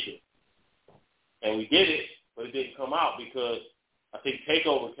kill this shit. And we did it, but it didn't come out because I think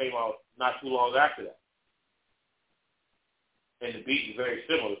Takeover came out not too long after that. And the beat is very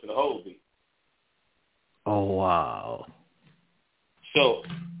similar to the whole beat. Oh, wow. So,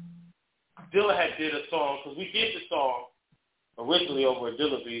 Dilla had did a song, because we did the song originally over a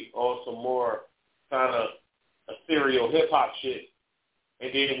Dilla beat on some more kind of ethereal hip-hop shit.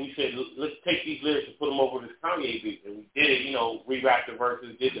 And then we said, let's take these lyrics and put them over this Kanye beat. And we did it, rewrapped the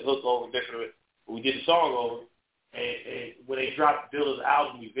verses, did the hook over, different. But we did the song over. And when they dropped Dilla's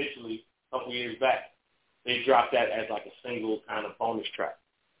album eventually, a couple years back, they dropped that as like a single kind of bonus track.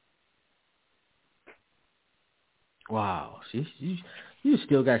 Wow. See, you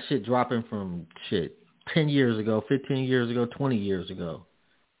still got shit dropping from 10 years ago, 15 years ago, 20 years ago.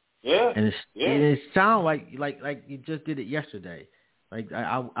 Yeah. And it sounds like you just did it yesterday. Like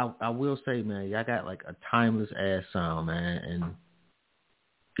I will say, man, y'all got like a timeless ass sound, man, and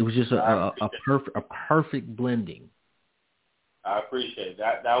it was just a perfect blending. I appreciate it.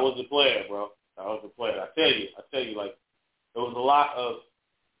 That was the plan, bro. That was the plan. I tell you, like there was a lot of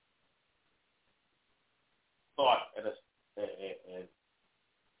thought and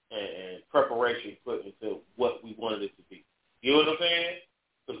preparation put into what we wanted it to be. You know what I'm saying?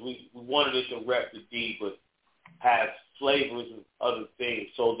 Because we wanted it to rep the D, but have flavors and other things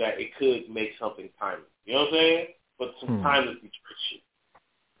so that it could make something timeless. You know what I'm saying? But some timeless Detroit shit.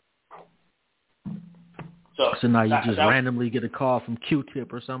 So now you just randomly get a call from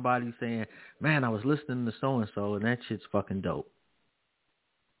Q-Tip or somebody saying, man, I was listening to so-and-so, and that shit's fucking dope.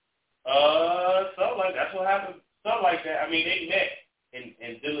 Something like that's what happened. Something like that. I mean, they met,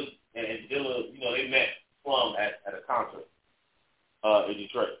 and Dilla, they met Plum at a concert in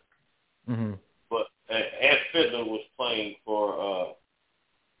Detroit. Mm-hmm. But Ant Fiddler was playing for,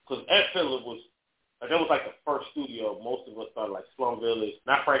 because Ant Fiddler was, that was like the first studio. Most of us started like Slum Village,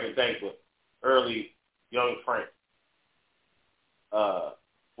 not Frank and Dank, but early Young Frank.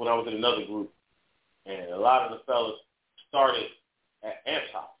 When I was in another group, and a lot of the fellas started at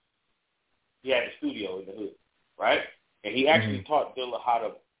Ant's house. He had the studio in the hood, right? And he actually taught Dilla how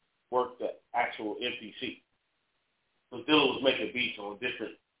to work the actual MPC. So Dilla was making beats on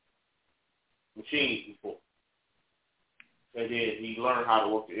different machines before. And then he learned how to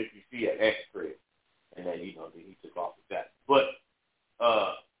work the MPC at X crib. And then, then he took off with that. But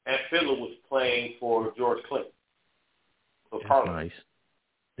Ant Fiddler was playing for George Clinton. For That's Parliament. Nice.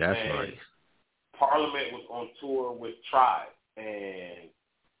 That's nice. Parliament was on tour with Tribe. And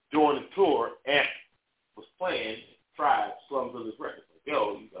during the tour, Ant was playing Tribe, Slum Village Records. Like,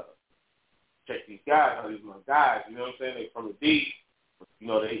 yo, you got to check these guys out. These are my guys. You know what I'm saying? They from the deep.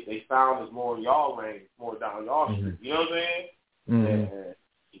 They sound is more in y'all range, more down y'all street. You know what I'm saying? Mm-hmm. And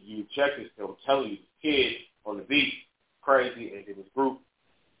if you check this, I'm telling you, the kid on the beat, crazy, and then this group,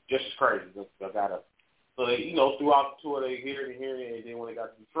 just as crazy. So they, throughout the tour, they hear it, and then when they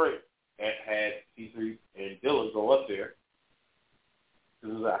got to Detroit, Ant had T3 and Dilla go up there.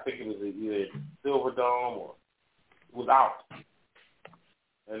 I think it was either Silver Dome or it was out.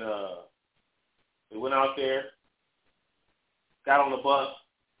 And they went out there, got on the bus,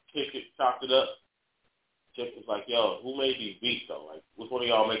 kicked it, chopped it up. Chip was like, yo, who made these beats, though? Like, which one of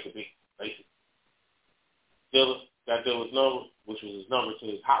y'all make the beat, basically? Dilla got Dilla's number, which was his number to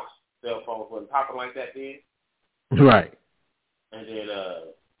his house. Cell phones wasn't popping like that then. Right. And then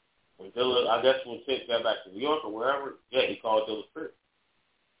When Dilla, I guess when Nitt got back to New York or wherever, yeah, he called Dilla's crib.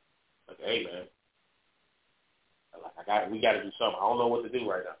 Like, hey man, we got to do something. I don't know what to do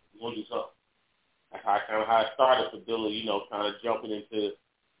right now. We're gonna do something. That's how it started for Dilla, you know, kind of jumping into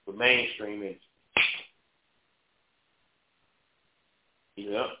the mainstream industry.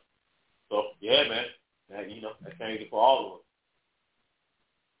 Yeah. So yeah, man. That, you know, that changed it for all of us.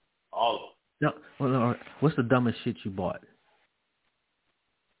 All of us. No, well, what's the dumbest shit you bought?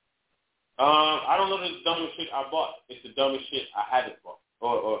 I don't know the dumbest shit I bought. It's the dumbest shit I hadn't bought,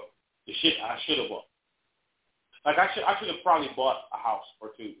 or the shit I should have bought. Like I should have probably bought a house or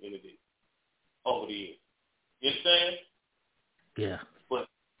two in the day over the years. You understand? Yeah. But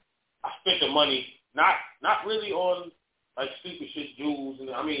I spent the money not really on like stupid shit, jewels, and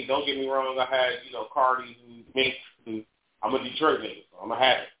I mean, don't get me wrong. I had Cardis and Minks. I'm a Detroit nigga, so I'm a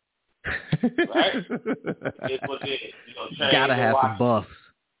have it. Right? It's what it is. Chains Gotta have some buffs.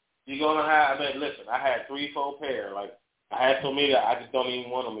 You're gonna have. I mean, listen. I had 3-4 pair. Like I had so many that I just don't even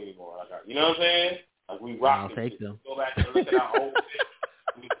want them anymore. Like you know what I'm saying? Like we rocked them. Go back and look at our old shit.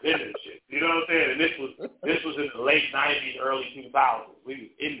 We was in them shit. You know what I'm saying? And this was in the late '90s, early 2000s. We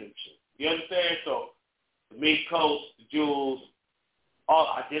was in them shit. You understand? So the mink coats, the jewels,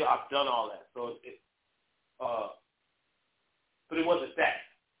 I've done all that. So but it wasn't that.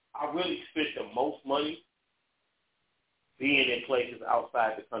 I really spent the most money being in places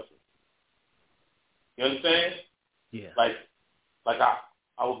outside the country. You understand? Yeah. Like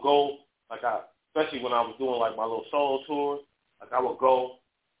I would go, especially when I was doing like my little solo tour, like I would go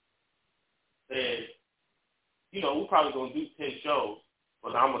and, we're probably going to do 10 shows,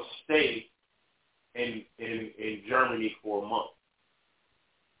 but I'm going to stay in Germany for a month.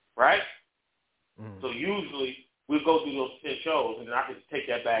 Right? So usually we'll go through those 10 shows and then I can just take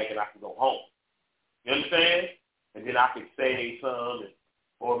that bag and I can go home. You understand? And then I could save some,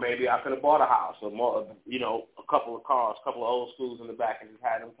 or maybe I could have bought a house or more, a couple of cars, a couple of old schools in the back, and just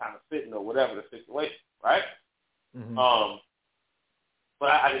had them kind of sitting or whatever the situation, right? Mm-hmm.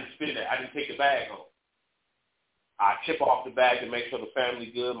 But I didn't spend that. I didn't take the bag home. I chip off the bag to make sure the family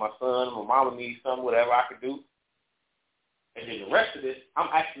good, my son, my mama needs something, whatever I could do. And then the rest of this, I'm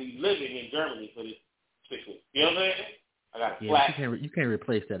actually living in Germany for this 6 weeks. You know what I'm saying? I got a flat. You can't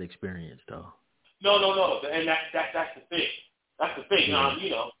replace that experience though. No. And that's the thing. That's the thing. Yeah.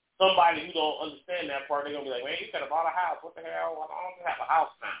 Somebody who don't understand that part, they're going to be like, man, you could have bought a house. What the hell? I don't have a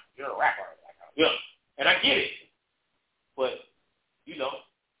house now. You're a rapper. And I get it. But,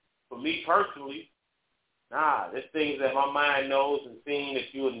 for me personally, there's things that my mind knows and seen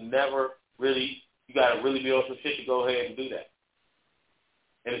that you got to really be on some shit to go ahead and do that.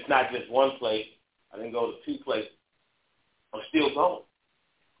 And it's not just one place. I didn't go to 2 places. I'm still going.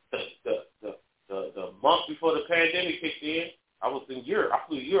 The month before the pandemic kicked in, I was in Europe. I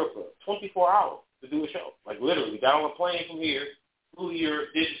flew to Europe for 24 hours to do a show. Like literally, got on a plane from here, flew to Europe,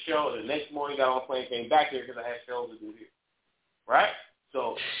 did the show, and the next morning got on a plane, came back here because I had shows to do here. Right?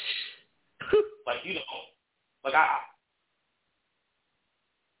 So,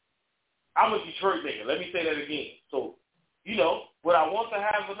 I'm a Detroit nigga. Let me say that again. So, would I want to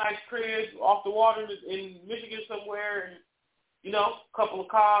have a nice crib off the water in Michigan somewhere and, a couple of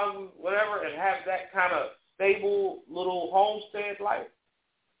cars and whatever, and have that kind of stable little homestead life?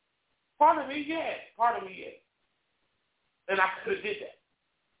 Part of me, yeah. And I could have did that.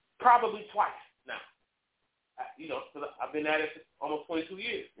 Probably twice now. Because I've been at it for almost 22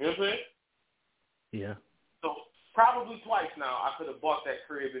 years. You know what I'm saying? Yeah. So probably twice now I could have bought that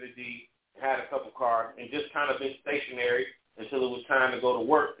crib in a D, had a couple cars, and just kind of been stationary until it was time to go to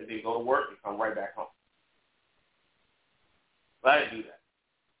work, and then go to work and come right back home. But I didn't do that.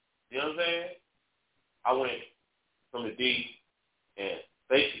 You know what I'm saying? I went from the D, and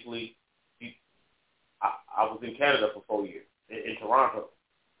basically I was in Canada for 4 years, in Toronto.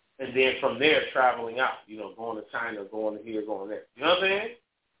 And then from there, traveling out, going to China, going to here, going there. You know what I'm saying?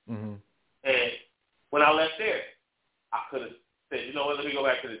 Mm-hmm. And when I left there, I could have said, you know what, let me go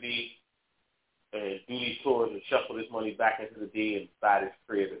back to the D and do these tours and shuffle this money back into the D and buy this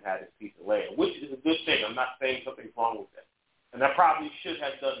crib and have this piece of land, which is a good thing. I'm not saying something's wrong with that. And I probably should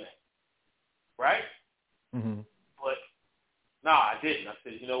have done that. Right? Mm-hmm. But, I didn't. I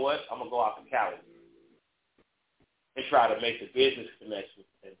said, you know what, I'm going to go out to Cali and try to make the business connections.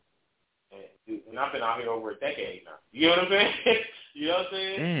 And I've been out here over a decade now. You know what I'm saying? You know what I'm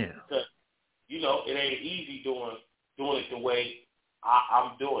saying? Damn. Because, it ain't easy doing it the way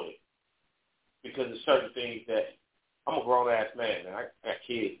I'm doing it. Because there's certain things that I'm a grown-ass man, man. I got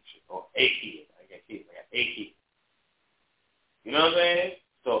kids, or a kid. I got a kid. You know what I'm saying?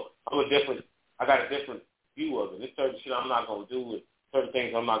 So I got a different view of it. There's certain shit I'm not going to do, and certain things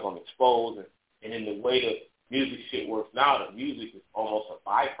things I'm not going to expose. And in the way the music shit works now, the music is almost a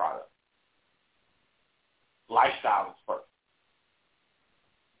byproduct. Lifestyle is first.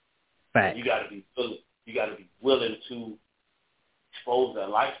 Fact. You got to be willing to expose that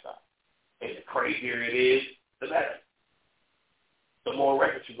lifestyle. And the crazier it is, the better. The more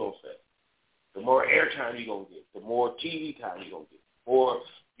records you're going to sell. The more airtime you're going to get. The more TV time you're going to get. The more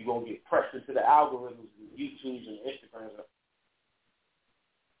you're going to get pressed into the algorithms and YouTubes and Instagrams.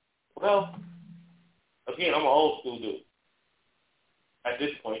 Well, again, I'm an old school dude at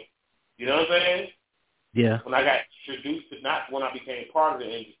this point. You know what I'm saying? Yeah. When I got introduced to, not when I became part of the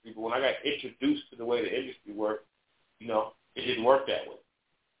industry, but when I got introduced to the way the industry worked, you know, it didn't work that way.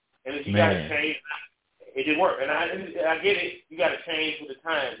 And if you got to change, it didn't work. And I get it. You got to change with the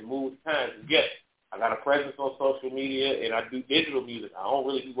times and move with the times. And yes, I got a presence on social media, and I do digital music. I don't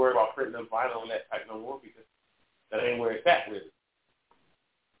really be worried about printing up vinyl and that type no more because that ain't where it's at really.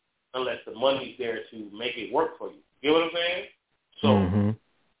 Unless the money's there to make it work for you. You know what I'm saying? So,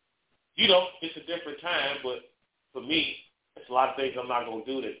 you know, it's a different time, but for me, it's a lot of things I'm not going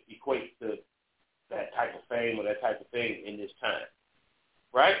to do that equate to that type of fame or that type of thing in this time.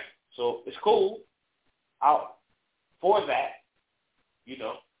 Right? So it's cool. For that, you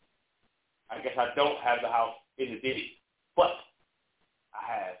know, I guess I don't have the house in the city, but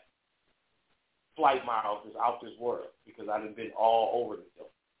I have flight miles that's out this world because I've been all over the place.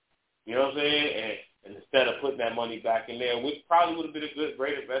 You know what I'm saying? And instead of putting that money back in there, which probably would have been a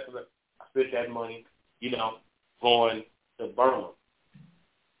great investment, I spent that money, you know, going to Burma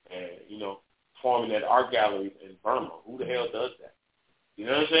and, you know, forming that art gallery in Burma. Who the hell does that? You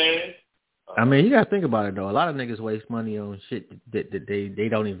know what I'm saying? I mean, you got to think about it, though. A lot of niggas waste money on shit that they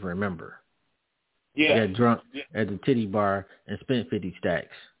don't even remember. Yeah. They got drunk at the titty bar and spent 50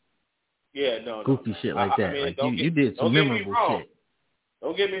 stacks. Yeah, no. Goofy shit like that. I mean, like, you did some memorable shit.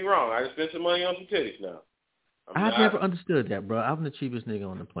 Don't get me wrong. I just spent some money on some titties now. I've never understood that, bro. I'm the cheapest nigga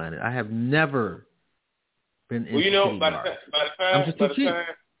on the planet. I have never been into titty bars. I'm just too cheap.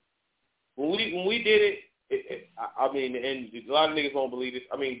 When we did it, I mean, and a lot of niggas won't believe this.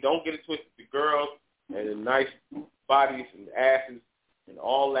 I mean, don't get it twisted. The girls and the nice bodies and asses and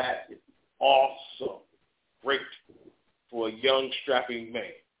all that is awesome. Great for a young, strapping man.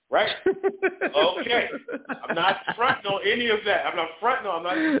 Right? Okay. I'm not fronting on any of that. I'm not fronting on.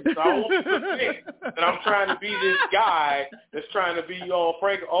 I don't want to think that I'm trying to be this guy that's trying to be all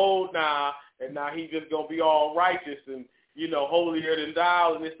Frank old now, and now he's just gonna be all righteous and, you know, holier than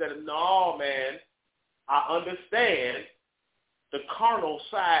thou and this, that, and no, man. I understand the carnal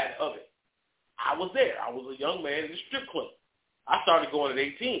side of it. I was there. I was a young man in the strip club. I started going at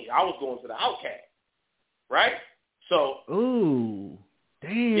 18. I was going to the Outcast. Right? So. Ooh.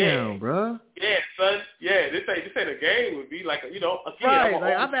 Damn, bro. Yeah, son. Yeah, this ain't a game. Would be like, you know, again, right.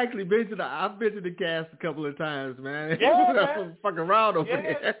 Like, I've actually been to the cast a couple of times, man. Yeah, man. Fucking around over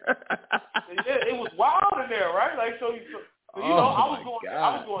there. Yeah, it was wild in there, right? Like, so you know, I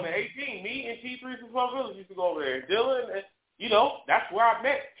was going to 18. Me and T3 from Plum Village used to go over there. And Dylan, and you know, that's where I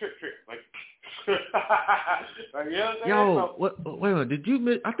met Trip. Like, you know what I'm saying? Wait a minute. Did you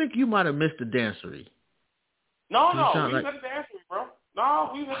miss? I think you might have missed the dancery. No, we was at the dancery, bro.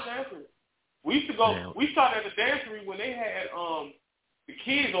 No, we was at the dancery. We used to go. Damn. We started at the dancery when they had the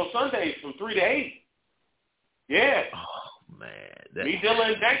kids on Sundays from 3 to 8. Yeah. Oh man. Me,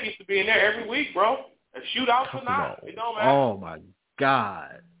 Dylan, and Dak used to be in there every week, bro. And shootouts or not, it don't matter. Oh my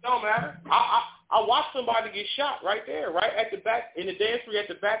God. It don't matter. I watched somebody get shot right there, right at the back in the dancery at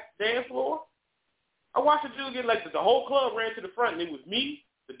the back dance floor. I watched a dude get the whole club ran to the front, and it was me,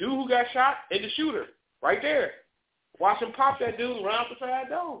 the dude who got shot, and the shooter right there. Watch him pop that dude around the side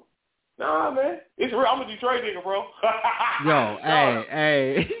dome. Nah, man. It's real. I'm a Detroit nigga, bro.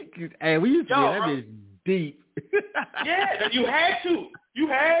 Hey, we used to be that bitch deep. Yeah, you had to. You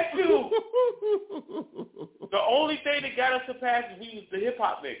had to. The only thing that got us to pass is we was the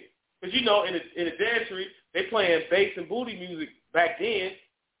hip-hop nigga. Because, you know, in the dancery, they playing bass and booty music back then.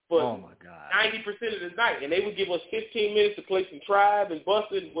 But oh, my God. 90% of the night. And they would give us 15 minutes to play some Tribe and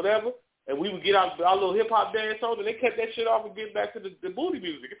Busted and whatever. And we would get our little hip-hop dance on, and they cut that shit off and get back to the booty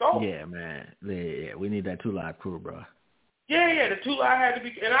music. It's over. Yeah, man. Yeah, we need that 2 Live crew, bro. Yeah, the 2 Live had to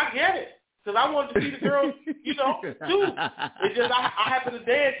be, and I get it. Because I wanted to see the girls, you know, too. It's just I happen to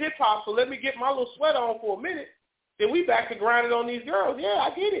dance hip-hop, so let me get my little sweat on for a minute. Then we back to grinding on these girls. Yeah, I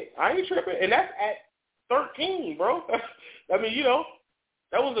get it. I ain't tripping. And that's at 13, bro. I mean, you know,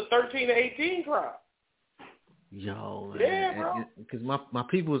 that was a 13 to 18 crowd. Yo, man. Yeah, bro. Because my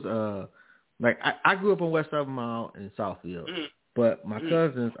people's, like, I grew up on West 7 Mile in Southfield. Mm-hmm. But my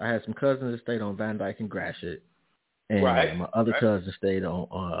cousins, I had some cousins that stayed on Van Dyke and Gratiot. and my other cousin stayed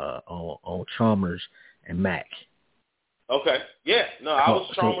on Chalmers and Mack. Okay. Yeah. No, I was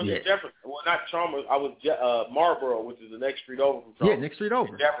Chalmers yeah. and Jefferson. Well, not Chalmers. I was Marlboro, which is the next street over from Chalmers. Yeah, next street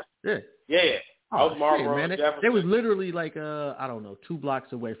over. Jefferson. Yeah. I was Marlboro, man. Jefferson. They was literally like, I don't know, 2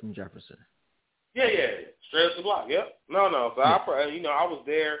 blocks away from Jefferson. Yeah. Straight up the block. Yep. No. So I was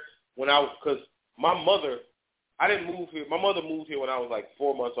there when because my mother, I didn't move here. My mother moved here when I was like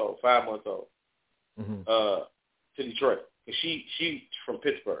 4 months old, 5 months old, to Detroit. Cause she's from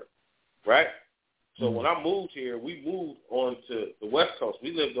Pittsburgh, right? So when I moved here, we moved on to the West Coast.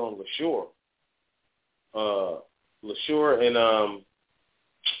 We lived on LaShore. LaShore and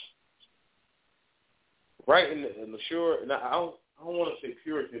right in LaShore. And I don't want to say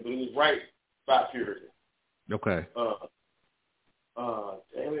Puritan, but it was right by Puritan. Okay.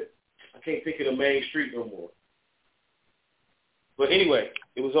 Damn it, I can't think of the main street no more. But anyway,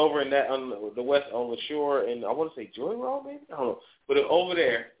 it was over in that on the west on LaShore, and I want to say Joy Road, maybe, I don't know. But over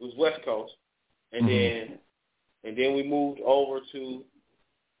there, it was West Coast. And then we moved over to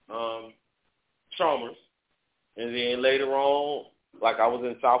Chalmers, and then later on, like I was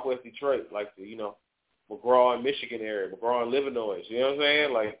in Southwest Detroit, like the McGraw and Michigan area, McGraw and Livernois. You know what I'm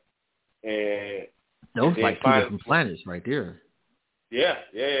saying? Like, and those like 2 different planets right there. Yeah.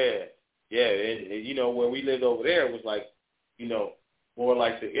 And where we lived over there was like, more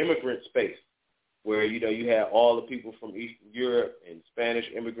like the immigrant space, where, you had all the people from Eastern Europe and Spanish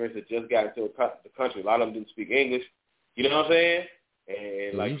immigrants that just got into the country. A lot of them didn't speak English. You know what I'm saying?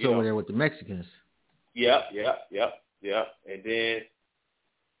 And like, you over there with the Mexicans. Yep. And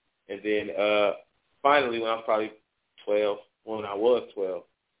then finally, when I was probably 12,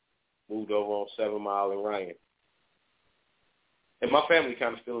 moved over on 7 Mile and Ryan. And my family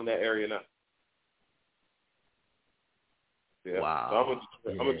kind of still in that area now. Yeah. Wow.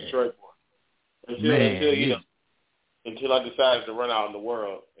 So I'm a Detroit boy. Until I decided to run out in the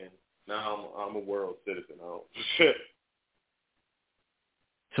world, and now I'm a world citizen.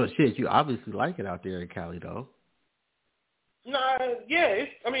 So shit, you obviously like it out there in Cali, though. Nah, yeah.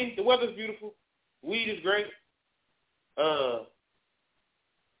 The weather's beautiful. Weed is great.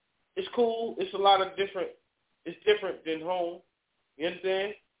 It's cool. It's a lot of different. It's different than home. You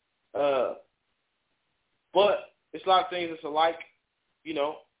understand? But it's a lot of things that's alike.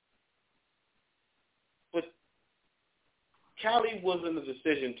 But Cali wasn't a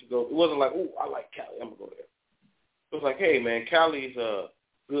decision to go. It wasn't like, oh, I like Cali, I'm going to go there. It was like, hey, man, Cali's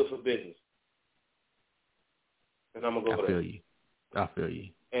good for business. And I'm going to go there. I feel you.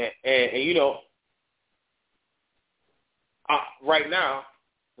 And right now,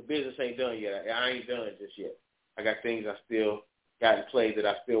 the business ain't done yet. I ain't done just yet. I got things I still got in play that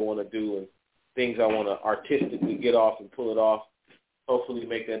I still want to do, and things I want to artistically get off and pull it off. Hopefully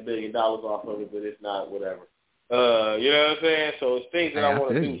make that $1 billion off of it, but if not, whatever. You know what I'm saying? So it's things that I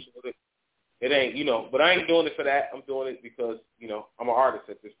want to do. So it ain't, but I ain't doing it for that. I'm doing it because, I'm an artist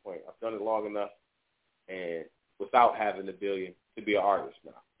at this point. I've done it long enough, and without having $1 billion to be an artist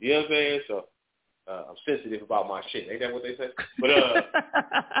now. You know what I'm saying? So I'm sensitive about my shit. Ain't that what they say? But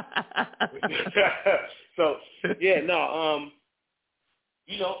so yeah, no,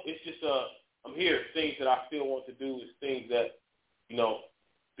 it's just I'm here. Things that I still want to do is things that,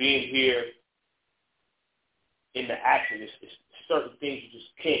 being here in the action, it's certain things you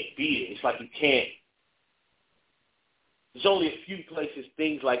just can't be in. It's like you can't. There's only a few places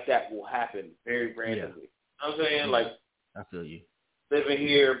things like that will happen very randomly. You know what I'm saying? Like, I feel you. Living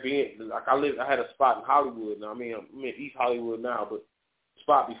here, I had a spot in Hollywood. Now, I'm in East Hollywood now, but the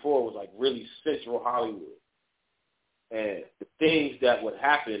spot before was like really central Hollywood. And the things that would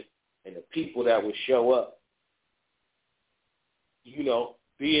happen and the people that would show up,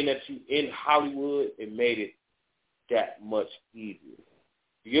 being that you in Hollywood, it made it that much easier.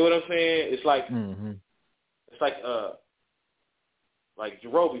 You get what I'm saying? It's like, it's like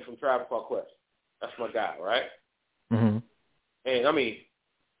Jerobi from Tribe Called Quest. That's my guy, right? Mm-hmm. And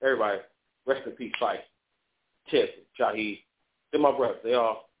everybody, rest in peace, Fife, Tip, Shaheed, they're my brothers. They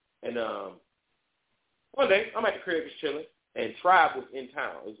all. And one day, I'm at the crib just chilling, and Tribe was in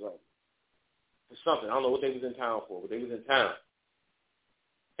town. It was like, for something. I don't know what they was in town for, but they was in town.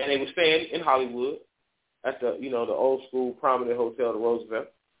 And they were staying in Hollywood at the, the old school prominent hotel, the Roosevelt.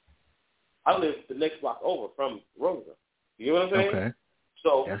 I lived the next block over from Roosevelt. You know what I'm saying? Okay.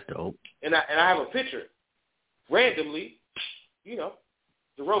 So that's dope. And I have a picture. Randomly, the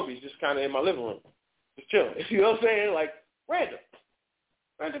Robies just kind of in my living room, just chilling. You know what I'm saying? Like random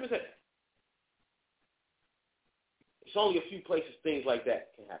as that. It's only a few places things like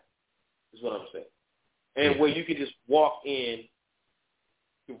that can happen. Is what I'm saying. And where you can just walk in,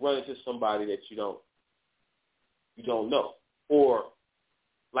 you run into somebody that you don't you don't know. Or,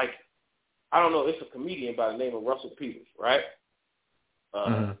 like, I don't know, it's a comedian by the name of Russell Peters, right?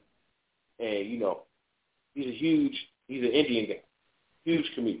 And, you know, he's an Indian guy,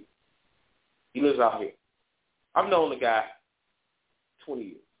 huge comedian. He lives out here. I've known the guy 20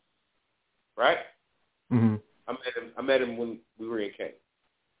 years, right? Mm-hmm. I met him when we were in Kenya.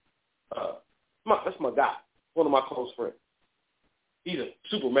 That's my guy, one of my close friends. He's a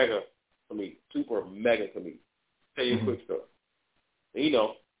super mega comedian. Tell you a quick story. And, you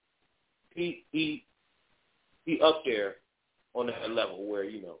know, he up there on that level where,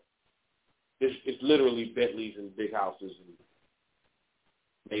 you know, it's literally Bentleys and big houses and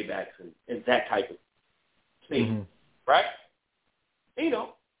Maybachs and that type of thing, right? And, you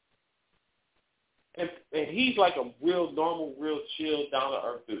know, and he's like a real normal, real chill, down to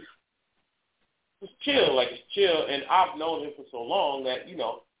earth dude. It's chill, and I've known him for so long that, you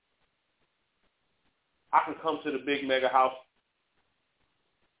know, I can come to the big mega house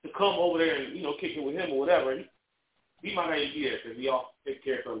to come over there and, you know, kick it with him or whatever. He might not even be there because he all take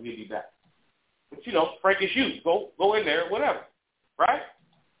care of something, he'll be back. But, you know, Frank is you. Go in there, whatever, right?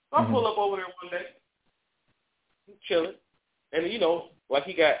 So I pull up over there one day, I'm chilling, and, you know, like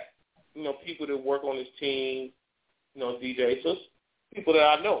he got, you know, people that work on his team, you know, DJ, so it's people that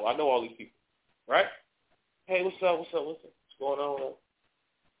I know. I know all these people, right? Hey, what's up? What's going on?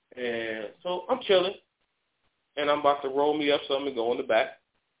 And so I'm chilling, and I'm about to roll me up something and go in the back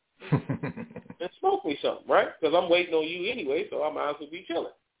and smoke me something, right? Because I'm waiting on you anyway, so I might as well be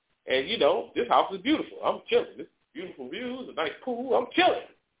chilling. And, you know, this house is beautiful. I'm chilling. This beautiful views, a nice pool. I'm chilling,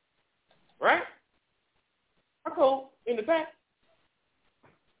 right? I go in the back,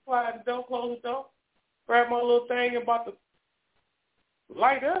 slide the door, close the door, grab my little thing and about to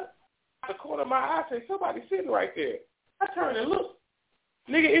light up. Out the corner of my eye, say, somebody sitting right there. I turn and look.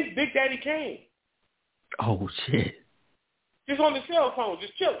 Nigga, it's Big Daddy Kane. Oh, shit. Just on the cell phone,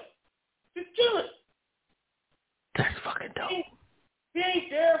 just chilling. That's fucking dope. He ain't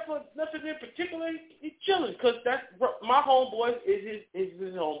there for nothing in particular. He's chilling because that's my homeboy is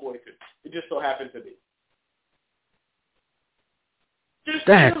his homeboy too. It just so happened to be. Just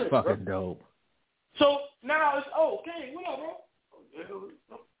that's chilling, fucking bro. dope. So now it's Kane, what up,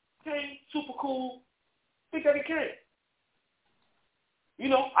 bro? Kane, super cool. Big Daddy Kane. You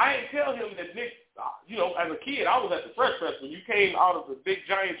know, I ain't tell him that Nick. You know, as a kid, I was at the Fresh Fest when you came out of the big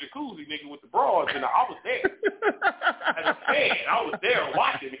giant jacuzzi, nigga, with the broads, and I was there. As a fan, I was there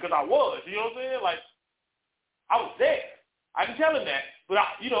watching because I was. You know what I'm saying? Like, I was there. I didn't tell him that, but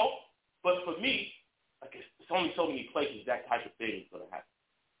but for me, like, it's only so many places that type of thing is gonna happen.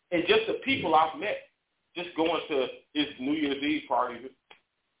 And just the people I've met, just going to his New Year's Eve parties,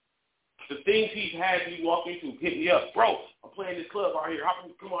 the things he's had me walk into, hit me up, bro. I'm playing this club out here.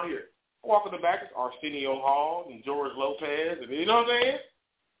 Come on here. I walk in the back, it's Arsenio Hall and George Lopez, and you know what I'm saying?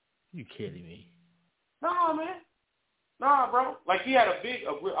 You kidding me? Nah, man. Nah, bro. Like, he had I'll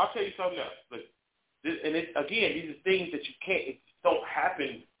tell you something else. But these are things that you can't, it don't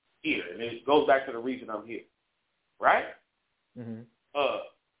happen here. And it goes back to the reason I'm here. Right? Mm-hmm.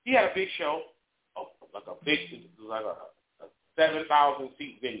 He had a big show, like a 7,000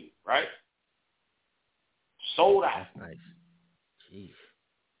 seat venue, right? Sold out. That's nice. Jeez.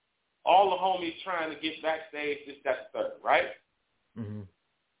 All the homies trying to get backstage, this, that, the third, right? Mm-hmm.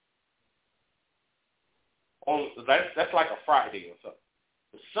 That's like a Friday or something.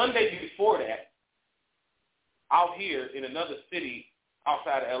 The Sunday before that, out here in another city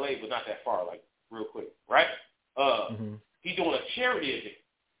outside of L.A., but not that far, like real quick, right? He's doing a charity event,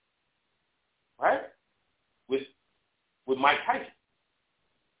 right? With Mike Tyson,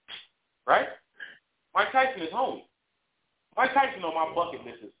 right? Mike Tyson is homie. Mike Tyson on my bucket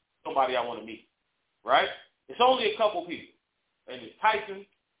list is somebody I want to meet, right? It's only a couple people, and it's Tyson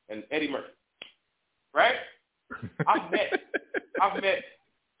and Eddie Murphy, right? I've met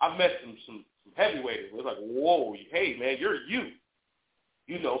some heavyweights. It's like, whoa, hey man, you're you.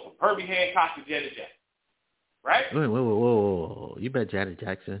 You know, from Herbie Hancock to Janet Jackson, right? Whoa. You bet Janet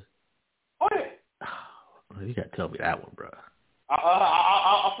Jackson? Oh yeah. Oh, you gotta tell me that one, bro.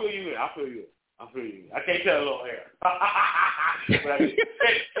 I'll fill you in. I can't tell a little hair. But it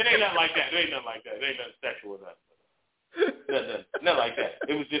ain't nothing like that. It ain't nothing sexual or nothing. Nothing like that.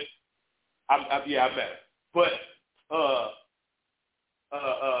 It was just, I met her. But,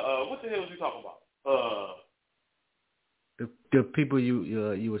 what the hell was we talking about? The people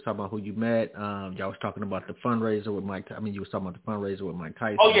you was talking about who you met. Y'all was talking about the fundraiser with Mike. You was talking about the fundraiser with Mike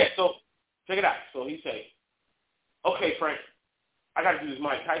Tyson. Oh yeah. So check it out. So he said, "Okay, Frank, I got to do this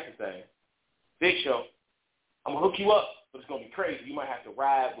Mike Tyson thing. Big show. I'm gonna hook you up but it's going to be crazy. You might have to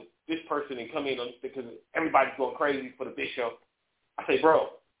ride with this person and come in because everybody's going crazy for the big show. I say, bro,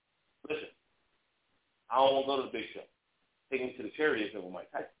 listen, I don't want to go to the big show. Take me to the charity event with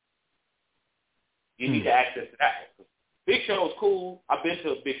Mike Tyson. You need to access to that one. Big show is cool. I've been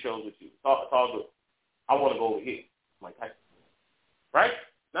to big shows with you. It's all good. I want to go over here, Mike Tyson. Right?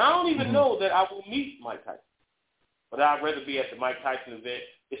 Now, I don't even know that I will meet Mike Tyson. But I'd rather be at the Mike Tyson event.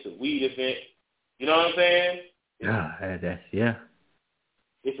 It's a weed event. You know what I'm saying? Yeah.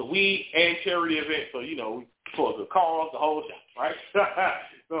 It's a weed and charity event. So, we for the cause, the whole shot, right?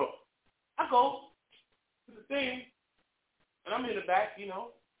 So I go to the thing, and I'm in the back,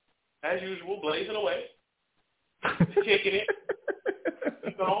 as usual, blazing away, kicking it.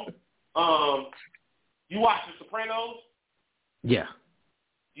 You watch The Sopranos? Yeah.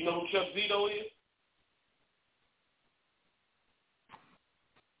 You know who Chuck Zito is?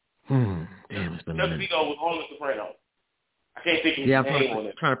 Damn, it's been Chuck a minute. Zito was on The Sopranos. I can't think of his name on it.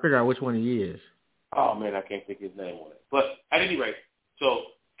 I'm trying to figure out which one he is. Oh, man, I can't think of his name on it. But at any rate, so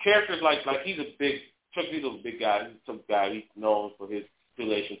characters like he's a big, Chuck Zito's a big guy. He's a guy. He's known for his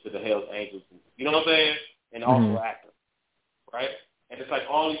relation to the Hells Angels. You know what I'm saying? And also an actor, right? And it's like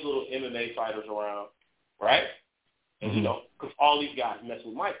all these little MMA fighters around, right? And, because all these guys mess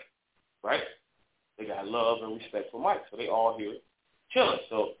with Mike, right? They got love and respect for Mike. So they all here chilling.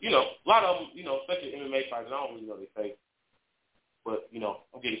 So, a lot of them, especially MMA fighters, I don't really know their face. But,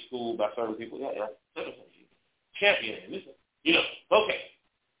 I'm getting schooled by certain people. Yeah, champion, listen. Okay.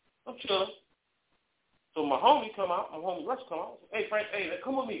 I'm chilling. So my homie Russ come out. Hey, Frank,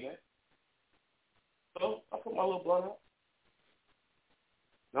 come with me, man. So I put my little blunt out.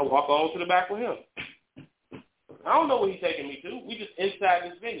 And I walk on to the back with him. I don't know where he's taking me to. We just inside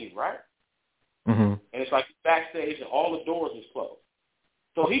this venue, right? And it's like backstage and all the doors is closed.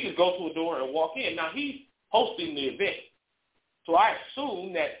 So he just goes to a door and walk in. Now, he's hosting the event. So I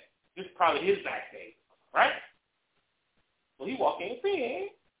assume that this is probably his backstage, right? So he walk in and see,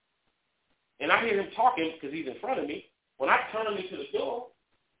 and I hear him talking because he's in front of me. When I turn into the door,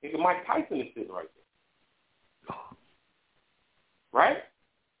 nigga Mike Tyson is sitting right there. Right?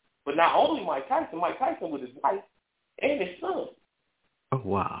 But not only Mike Tyson with his wife and his son. Oh,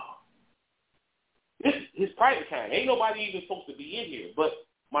 wow. This is his private time. Ain't nobody even supposed to be in here. But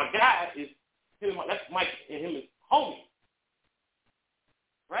my guy is, that's Mike and him is homie.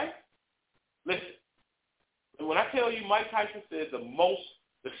 Right? Listen, when I tell you Mike Tyson said the most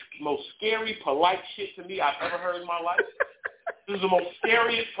scary, polite shit to me I've ever heard in my life, this is the most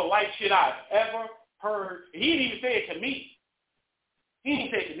scariest, polite shit I've ever heard. He didn't even say it to me. He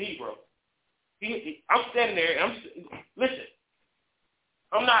didn't say it to me, bro. I'm standing there, and listen,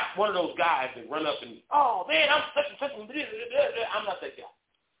 I'm not one of those guys that run up and, oh, man, I'm such and such. I'm not that guy.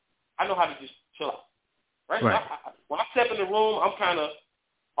 I know how to just chill out. Right? Right. When I step in the room, I'm kind of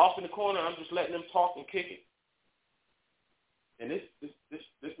off in the corner. I'm just letting them talk and kick it. And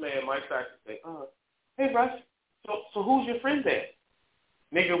this man, Mike Tyson, say, hey, Russ, so who's your friend there?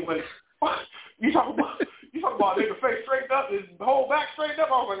 Nigga, when you talk about nigga face straightened up, his whole back straightened up,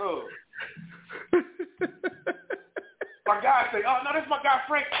 I was like, oh. My guy say, oh, no, that's my guy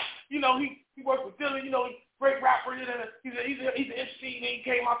Frank. He works with Dylan. He's a great rapper. He's an MC, and he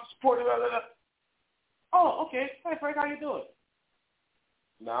came out to support him. Blah, blah, blah. Oh, okay. Hey, Frank, how you doing?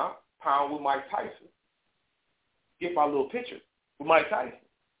 Nah, pound with Mike Tyson. Get my little picture with Mike Tyson.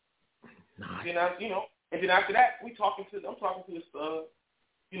 Nice. And then after that, I'm talking to his son.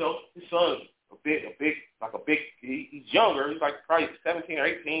 His son's a big. He's younger. He's like probably 17 or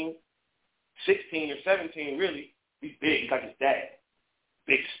 18, 16 or 17, really. He's big. He's like his dad.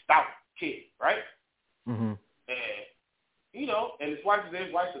 Big, stout kid, right? Mm-hmm. And, and his wife's there.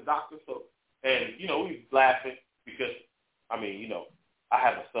 His wife's a doctor. So, and, we was laughing because, I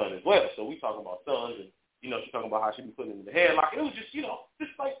have a son as well. So we talking about sons and, she's talking about how she be putting him in the headlock. It was just,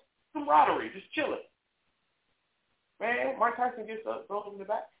 just like camaraderie, just chilling. Man, Mike Tyson gets up, throws him in the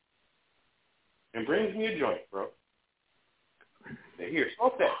back, and brings me a joint, bro. Here,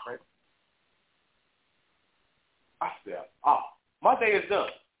 smoke that, right? I said, my day is done.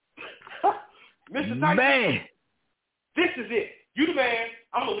 Mr. Tyson, man, this is it. You the man.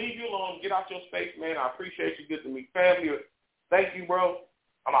 I'm going to leave you alone. Get out your space, man. I appreciate you. Good to meet family. Thank you, bro.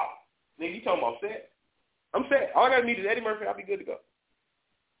 I'm out. Nigga, you talking about set? I'm set. All I got to meet is Eddie Murphy. I'll be good to go.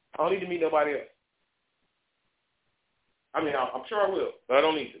 I don't need to meet nobody else. I'm sure I will, but I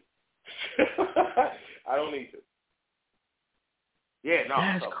don't need to. I don't need to. Yeah, no.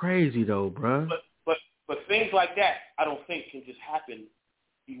 That's crazy, though, bro. But things like that, I don't think can just happen.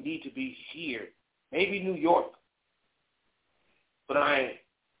 You need to be here. Maybe New York. But I ain't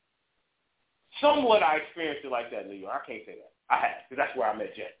somewhat I experienced it like that in New York. I can't say that. I have, because that's where I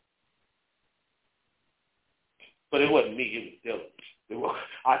met Janet. But it wasn't me. It was Dylan.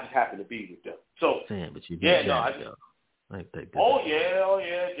 I just happened to be with them. So, Damn, but you yeah, no, I just, oh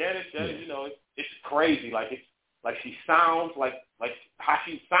yeah. Janet, you know, it's crazy. Like she sounds like how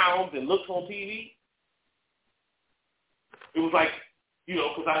she sounds and looks on TV. It was like, you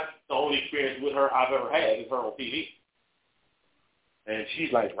know, because the only experience with her I've ever had is her on TV. And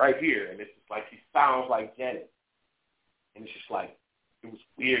she's like right here, and it's just like she sounds like Janet. And it's just like, it was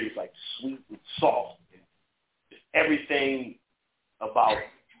weird. It's like sweet and soft and just everything about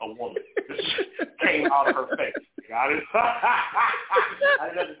a woman just came out of her face. I didn't understand. I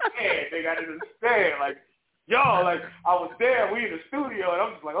didn't understand. Like, yo, like I was there, we in the studio, and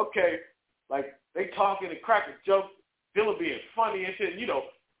I'm just like, okay, like they talking and cracking jokes, Dylan being funny and shit. You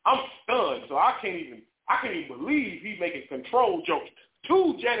know, I'm stunned, so I can't even believe he's making control jokes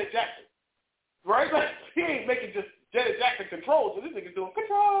to Janet Jackson, right? Like he ain't making just Janet Jackson control, so this nigga's doing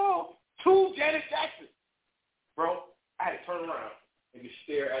control to Janet Jackson, bro. I had to turn around and just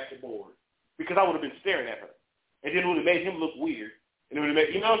stare at the board because I would have been staring at her, and then it would have made him look weird, and it would have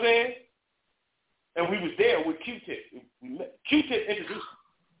made, you know what I'm saying? And we was there with Q-Tip. Q-Tip introduced me,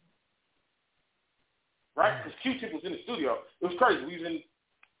 right? Because Q-Tip was in the studio. It was crazy. We was in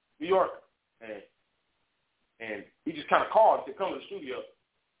New York, and he just kind of called to come to the studio.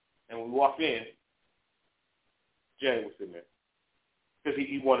 And when we walked in, Janet was sitting there because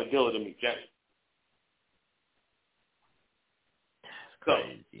he wanted Dylan to meet Janet. So,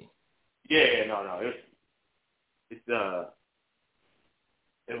 yeah, no,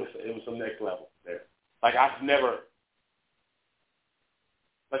 it was some next level there. Like I've never,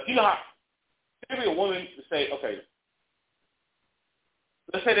 like you know how maybe a woman to say, okay,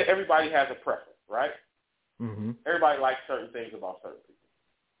 let's say that everybody has a preference, right? Mm-hmm. Everybody likes certain things about certain people.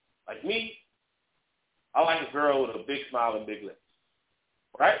 Like me, I like a girl with a big smile and big lips,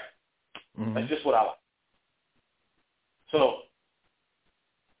 right? Mm-hmm. That's just what I like. So,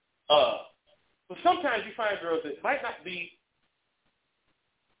 but sometimes you find girls that might not be,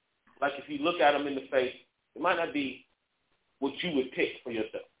 like if you look at them in the face, it might not be what you would pick for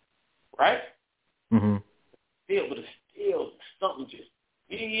yourself, right? Mm-hmm. Still, but it's still something just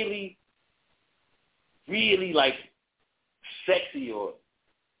really, really like sexy or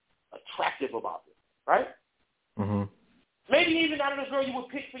attractive about it, right? Mm-hmm. Maybe even not a girl you would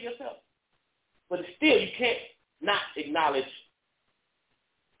pick for yourself, but still you can't not acknowledge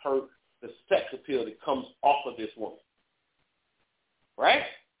the sex appeal that comes off of this woman, right?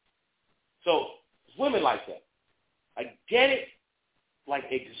 So it's women like that. I get it, like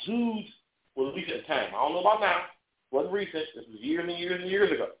exudes, well, at least at the time. I don't know about now. It wasn't recent. This was years and years and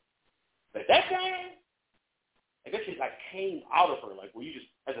years ago. But that time, I guess it like came out of her. Like, where you just,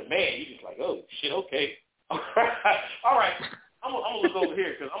 as a man, you just like, oh, shit, okay. All right. I'm gonna look over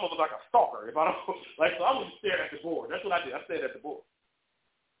here because I'm going to look like a stalker. If I don't, like, so I'm going to stare at the board. That's what I did. I stared at the board.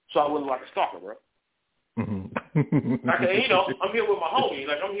 So I wouldn't look like a stalker, bro. Mm-hmm. Like, you know, I'm here with my homie.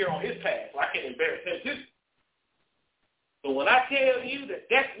 Like, I'm here on his path. So I can't embarrass him too. So when I tell you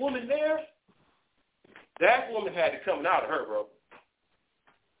that woman there, that woman had it coming out of her, bro.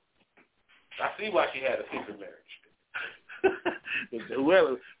 I see why she had a secret marriage.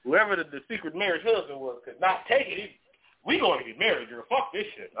 whoever the secret marriage husband was could not take it. We going to get married, girl. Fuck this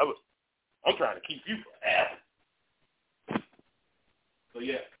shit. I'm trying to keep you forever. So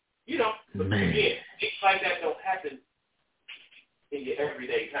yeah, you know, but again, things like that don't happen in your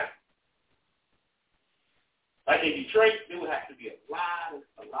everyday time. Like in Detroit, there would have to be a lot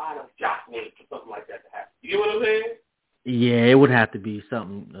of jockeying for something like that to happen. You get what I'm saying? Yeah, it would have to be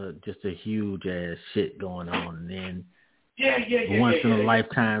something, just a huge ass shit going on, and then once in a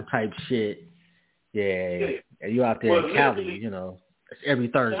lifetime type shit. Yeah. You out there in Cali, you know, it's every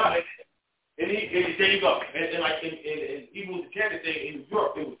Thursday. And there you go. And like and even with the Janet thing in New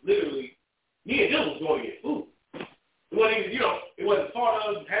York, it was literally me and Dylan was going to get food. It wasn't even, you know, it wasn't thought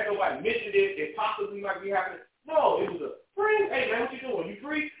of. Had nobody mentioned it. It possibly might be happening. No, it was a friend. Hey man, what you doing? You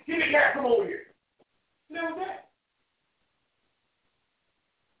free? Give me a cat. Come over here. And that was that.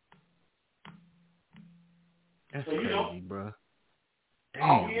 That's so, crazy, bro.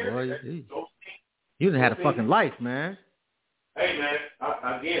 Damn, boy. You done had a fucking life, man. Hey, man. Like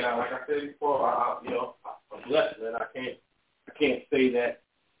I said before, I'm blessed, man. I can't say that,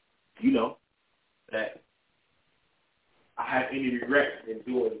 you know, that I have any regret in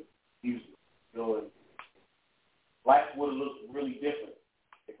doing music. Life would have looked really different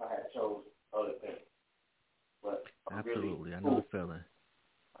if I had chosen other things. But I'm absolutely, really I know cool. the feeling.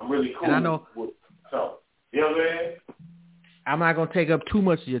 I'm really cool. And I know. So, you know what I'm saying? I'm not gonna take up too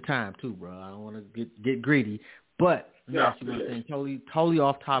much of your time, too, bro. I don't want get greedy. But let me Yeah, ask you one thing, totally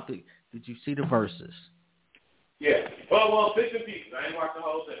off topic. Did you see the verses? Yeah. Well, bits and pieces. I ain't watched the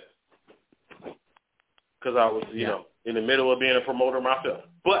whole thing because I was, you know, in the middle of being a promoter myself.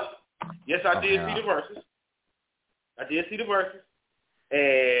 But yes, I did see the verses.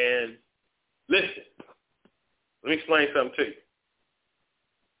 And listen, let me explain something to you.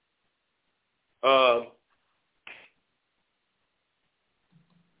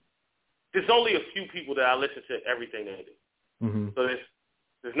 There's only a few people that I listen to everything they do. Mm-hmm. So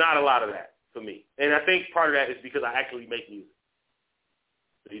there's not a lot of that for me. And I think part of that is because I actually make music.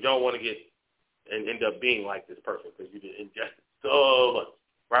 So you don't want to get and end up being like this person because you did ingest so much,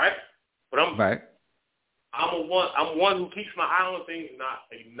 right? But I'm one who keeps my eye on things and not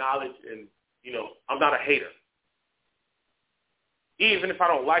acknowledge, and you know, I'm not a hater. Even if I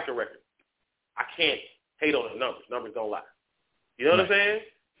don't like a record, I can't hate on the numbers. Numbers don't lie. You know what I'm saying?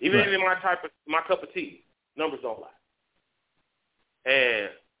 Even in my cup of tea, numbers don't lie.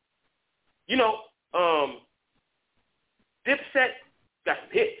 And you know, Dipset got some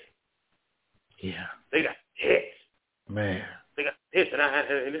hits. Yeah, they got hits. Man, they got hits,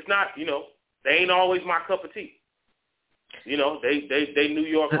 and it's not, you know, they ain't always my cup of tea. You know, they New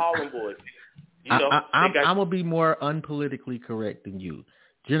York Harlem boys. You know, I'm gonna be more unpolitically correct than you.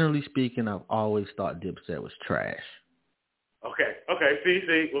 Generally speaking, I've always thought Dipset was trash. Okay.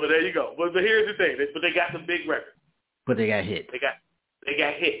 See. Well, there you go. But here's the thing. But they got some big records. But they got hits. They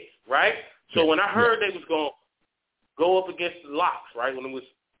got hits, right? So when I heard they was going to go up against the Locks, right, when it was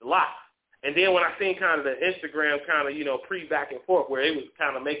the Locks, and then when I seen kind of the Instagram kind of, you know, pre-back and forth where it was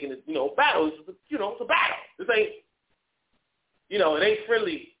kind of making it, you know, battle. You know, it's a battle. This ain't, you know, it ain't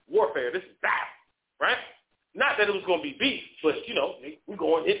friendly warfare. This is battle, right? Not that it was going to be beef, but, you know, we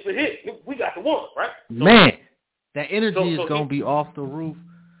going hit for hit. We got the one, right? So, man, that energy is going to be off the roof,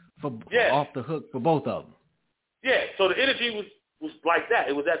 off the hook for both of them. Yeah, so the energy was like that.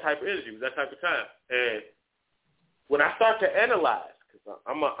 It was that type of energy. It was that type of time. And when I start to analyze, because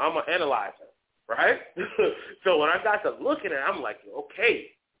I'm an analyzer, right? So when I got to looking at it, I'm like,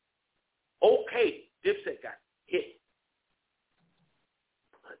 okay, Dipset got hit.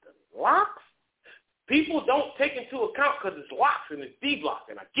 But the Locks, people don't take into account because it's Locks and it's D-Block,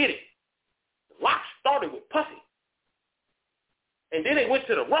 and I get it. The Locks started with Pussy. And then they went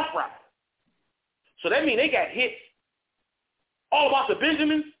to the Rough Rider. So that means they got hits all about the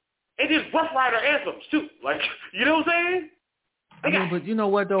Benjamins and just Rough Rider anthems too. Like, you know what I'm saying? But you know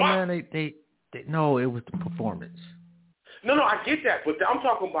what though, man? They no, it was the performance. No, I get that, but I'm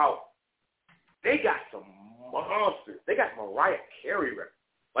talking about they got some monsters. They got Mariah Carey records.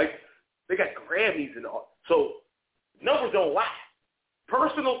 Like, they got Grammys and all. So numbers don't lie.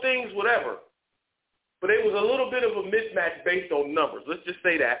 Personal things, whatever. But it was a little bit of a mismatch based on numbers. Let's just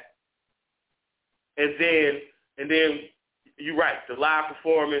say that. And then you're right. The live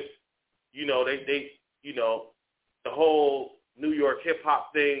performance, you know, they you know, the whole New York hip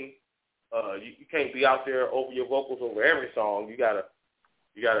hop thing. You can't be out there over your vocals over every song. You gotta,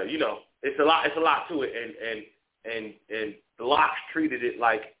 you know, it's a lot to it. And the Locks treated it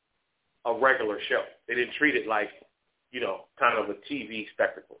like a regular show. They didn't treat it like, you know, kind of a TV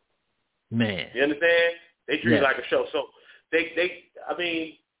spectacle. Man, you understand? They treat it like a show. So I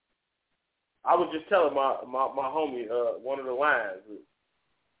mean, I was just telling my homie one of the lines.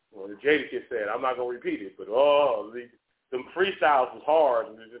 Well, the Jada Kid said, I'm not gonna repeat it, but them freestyles was hard,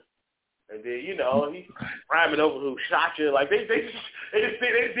 and then you know he's rhyming over who shot you. Like they just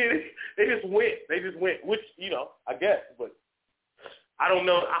went, which, you know, I guess, but I don't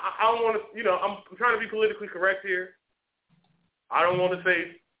know. I don't want to, you know, I'm trying to be politically correct here. I don't want to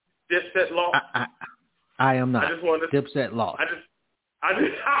say Dipset lost. I am not. I just want to Dipset lost. I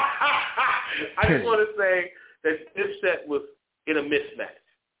just want to say that Dipset was in a mismatch.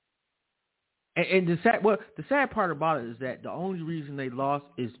 And the sad part about it is that the only reason they lost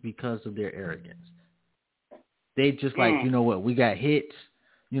is because of their arrogance. They just like, you know what, we got hits.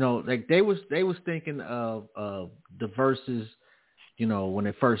 You know, like they was thinking of the verses, you know, when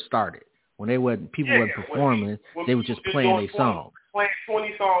they first started. When people wasn't performing, they were just playing their songs. Playing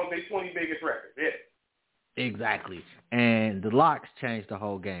 20 songs, their 20 biggest records. Yeah. Exactly. And the Locks changed the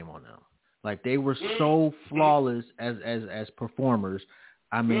whole game on them. Like they were so flawless as performers.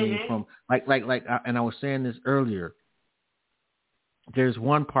 I mean, from like, and I was saying this earlier. There's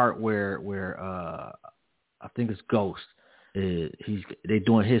one part where I think it's Ghost. They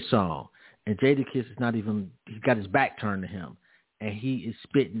doing his song, and Jadakiss is not even. He's got his back turned to him, and he is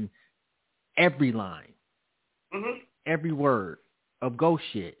spitting every line, every word of Ghost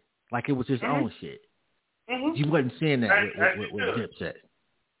shit, like it was his own shit. You wasn't seeing that with Dipset.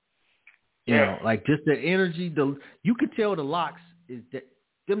 You know, like just the energy. You could tell the Locks is that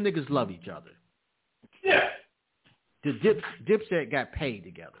them niggas love each other. Yeah. The Dipset got paid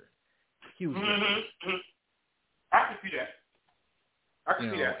together. Huge. Mm-hmm. I can see that. I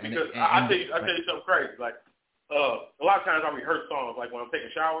can see that because I'll tell you something crazy. Like a lot of times I rehearse songs. Like when I'm taking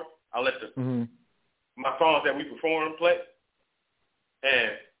a shower, I let my songs that we perform play,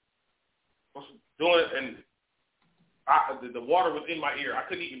 and I was doing it, and the water was in my ear. I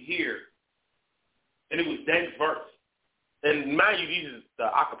couldn't even hear, and it was Dank's verse. And mind you, these is the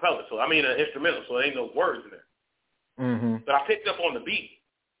acapella, so I mean an instrumental, so there ain't no words in there. Mm-hmm. But I picked up on the beat,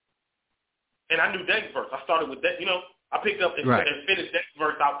 and I knew Dank's verse. I started with that, you know. I picked up and finished that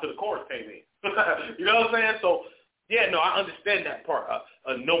verse out till the chorus came in. You know what I'm saying? So, yeah, no, I understand that part of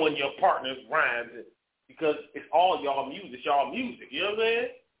knowing your partner's rhymes because it's all y'all music. It's y'all music. You know what I'm saying?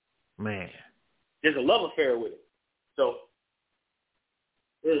 Man. There's a love affair with it. So,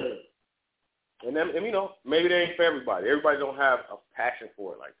 and you know, maybe they ain't for everybody. Everybody don't have a passion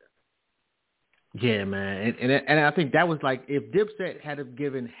for it like that. Yeah, man. And I think that was like if Dipset had have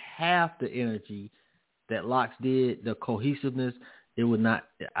given half the energy that Locks did, the cohesiveness, it would have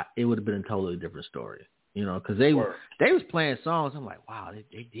been a totally different story, you know, because they was playing songs. I'm like, wow,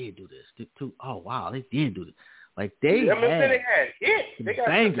 they did do this too. Oh wow, they did do this. Like they had hits. They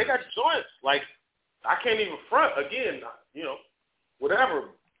got joints. Like I can't even front again. You know, whatever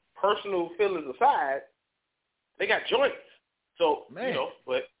personal feelings aside, they got joints. So you know,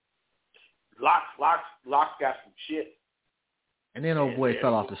 but Locks got some shit. And then old boy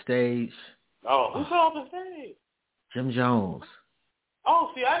fell off the stage. Oh, who fell off the stage? Jim Jones.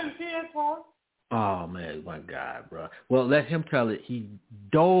 Oh, see, I didn't see that part. Oh, man, my God, bro. Well, let him tell it. He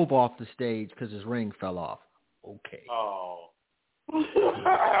dove off the stage because his ring fell off. Okay. Oh. Okay,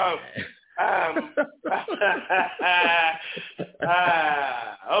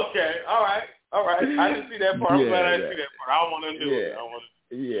 all right. I didn't see that part. I'm glad I didn't see that part. I don't want to do it.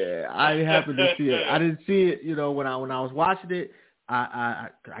 Yeah, I happened to see it. I didn't see it, you know, when I was watching it. I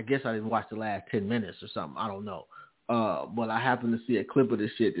guess I didn't watch the last 10 minutes or something. I don't know. But I happened to see a clip of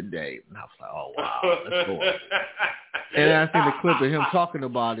this shit today, and I was like, oh, wow, let's go. And then I seen the clip of him talking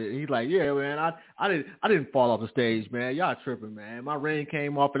about it, and he's like, yeah, man, I didn't fall off the stage, man. Y'all tripping, man. My ring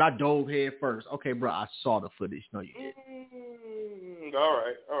came off, and I dove head first. Okay, bro, I saw the footage. No, you didn't. All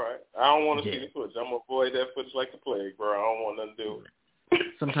right. I don't want to see the footage. I'm going to avoid that footage like the plague, bro. I don't want nothing to do with it.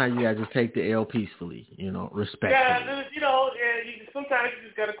 Sometimes you gotta just take the L peacefully, you know, respectfully. Yeah, you know, sometimes you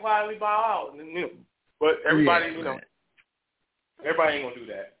just gotta quietly bow out, and you know. But everybody, you know, everybody ain't gonna do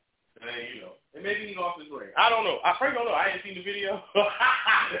that. And you know, and maybe he lost his ring. I don't know. I first don't know. I ain't seen the video,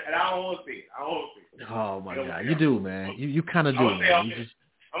 and I don't want to see it. Oh my God, you do, man. You kind of do, man.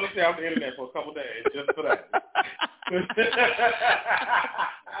 I'm gonna stay off the internet for a couple days just for that.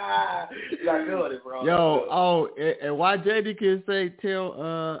 Not doing it, bro. Yo, and why JD can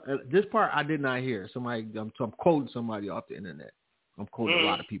tell this part I did not hear. I'm quoting somebody off the internet. I'm quoting a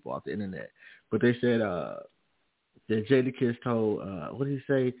lot of people off the internet, but they said that Jada Kiss told what did he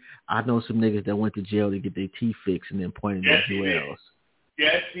say? I know some niggas that went to jail to get their teeth fixed and then pointed at Jewels.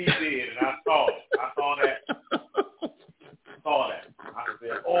 Yes, he did, and I saw it. I saw that. I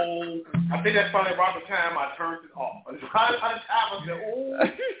said, I think that's probably about the time I turned it off. By the time I said,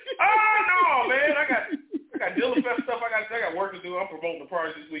 no, man, I got Dilla Fest stuff. I got work to do. I'm promoting the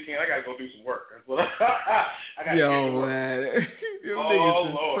party this weekend. I got to go do some work. That's what I got to do. Yo, man, them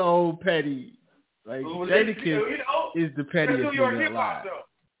niggas are so petty. Like Jada Kiss is the pettiest nigga alive.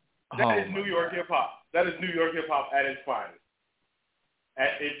 That is New York hip hop. That is New York hip hop at its finest.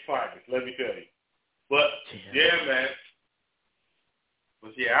 Let me tell you. But yeah, man.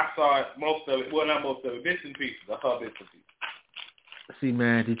 But yeah, I saw it, most of it. Well, not most of it. Bits and pieces. I saw bits and pieces. See,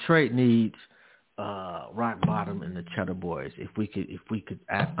 man, Detroit needs Rock Bottom and the Cheddar Boys. If we could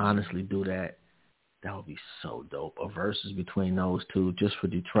honestly do that, that would be so dope. A versus between those two, just for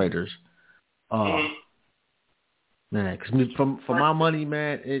Detroiters. Man, because for my money,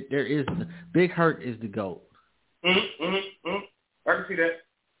 man, there is Big Hurt is the GOAT. I can see that.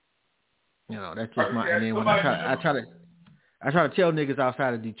 You know, that's just my. And then when I try to tell niggas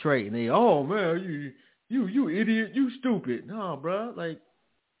outside of Detroit, and they, oh man, you idiot, you stupid. No, bro, like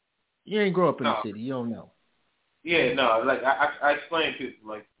you ain't grow up in the city, you don't know. Yeah, no, like I explained to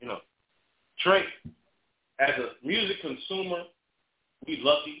like, you know, Detroit as a music consumer, we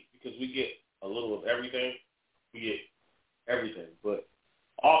lucky because we get a little of everything. We get everything, but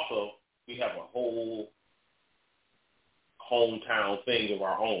also we have a whole hometown thing of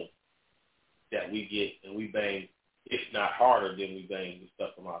our own that we get and we bang. If not harder than we bang the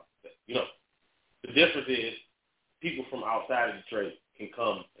stuff from out. You know, the difference is people from outside of Detroit can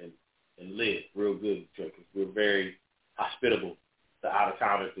come and and live real good in Detroit because we're very hospitable to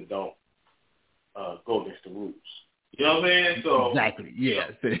out-of-towners that don't go against the rules. You know what I'm saying? So exactly. Yeah.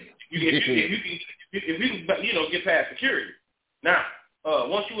 If you can, get past security. Now,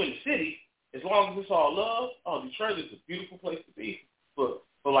 once you're in the city, as long as it's all love, Detroit is a beautiful place to be. For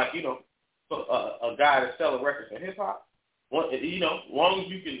a guy that's selling records in hip hop, as long as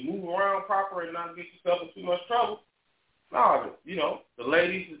you can move around proper and not get yourself in too much trouble. The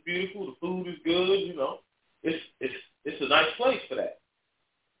ladies is beautiful, the food is good. It's a nice place for that.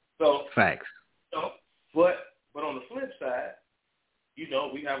 So facts. But on the flip side,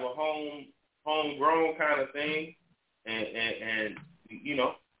 we have a homegrown kind of thing, and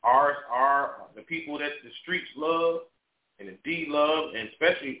ours are the people that the streets love and the D love, and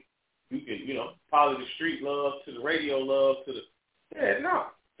especially you can follow the street love to the radio love to the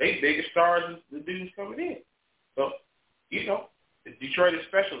they bigger stars than the dudes coming in. So Detroit is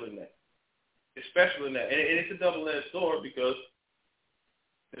special in that. It's special in that, and it's a double-edged sword because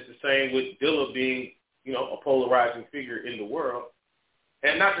it's the same with Dilla being a polarizing figure in the world.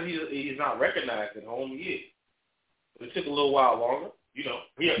 And not that he's not recognized at home, he is. But it took a little while longer. He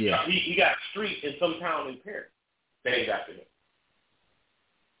got a street in some town in Paris named after him.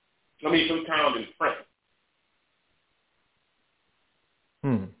 Some town in France.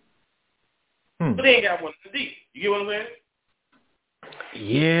 But they ain't got one in the deep. You get what I'm saying?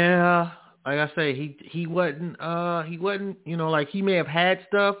 Yeah. Like I say, he wasn't like he may have had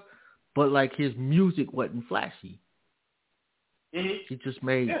stuff, but like his music wasn't flashy. Mm-hmm. He just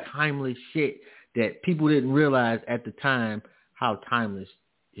made timeless shit that people didn't realize at the time how timeless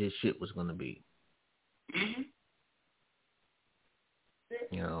his shit was going to be. Mm-hmm.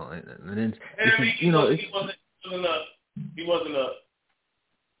 And then he wasn't a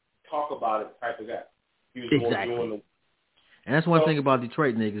talk about it type of guy. He was more doing the. And that's one thing about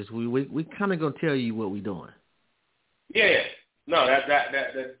Detroit niggas. We kind of gonna tell you what we doing. Yeah. No, that's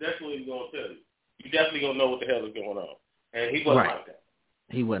definitely gonna tell you. You definitely gonna know what the hell is going on. And he wasn't like that.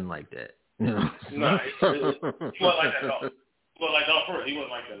 He wasn't like that. No, he wasn't like that at all. He wasn't like that first. He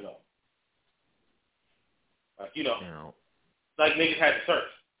wasn't like that at all. Like, like niggas had to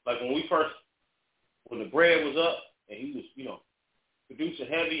search. Like when the bread was up and he was, producing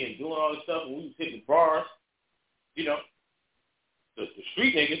heavy and doing all this stuff and we was hitting bars, the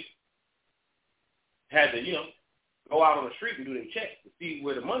street niggas had to, go out on the street and do their checks to see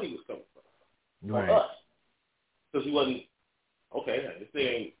where the money was coming from. Right. For us. Because he wasn't, this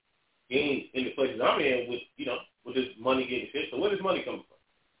thing he ain't in the places I'm in with this money getting fit. So where does money come from?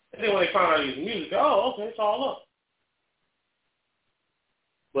 And then when they found out he was music, it's all up.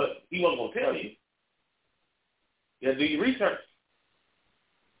 But he wasn't going to tell you. You had to do your research.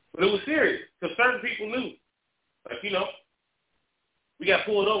 But it was serious because certain people knew. Like, we got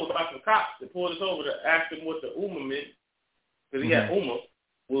pulled over by some cops that pulled us over to ask him what the UMA meant. Because he had UMA,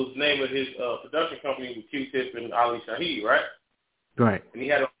 was the name of his production company with Q-Tip and Ali Shaheed, right? Right. And he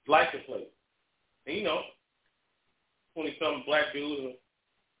had a license plate. And 20-something black dudes in a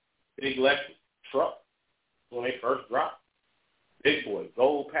big Lexus truck when they first dropped. Big boy,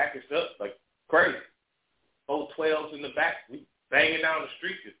 gold packaged up like crazy. Old 12s in the back. We banging down the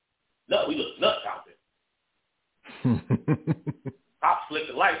street. We look nuts out there. Cops flick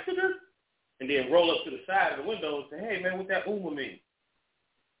the lights and then roll up to the side of the window and say, hey, man, what that UMA mean?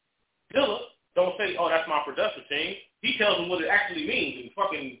 Dilla don't say, that's my production team. He tells them what it actually means in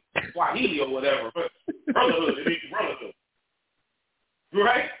fucking Swahili or whatever. But brotherhood, it means brotherhood.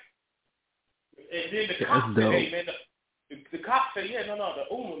 Right? And then the cops say, hey, man, the cops say, no, the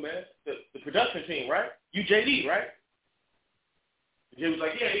UMA, man, the production team, right? You JD, right? And he was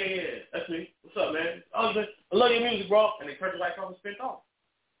like, yeah, that's me. What's up, man? I love your music, bro. And they turned the lights off and spent off.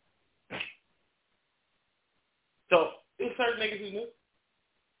 So it was certain niggas who knew.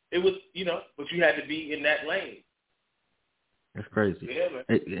 It was, but you had to be in that lane. That's crazy. Yeah,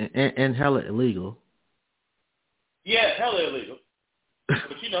 man. And hella illegal. Yeah, hella illegal.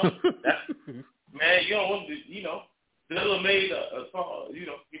 But that's, man, you don't want to, Dilla made a song,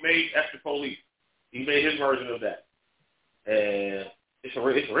 he made Extra Police. He made his version of that. And it's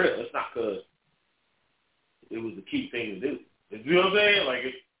real. It's not because it was the key thing to do. You know what I'm saying? Like,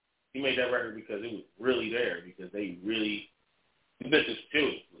 he made that record because it was really there, because they really, the business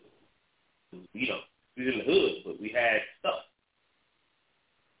too. We was in the hood, but we had stuff.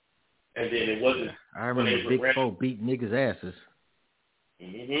 And then it wasn't. I remember Big Four beat niggas' asses.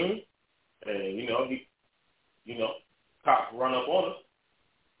 Mm-hmm. And, cops run up on us.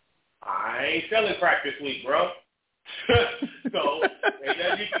 I ain't selling crack this week, bro. So, ain't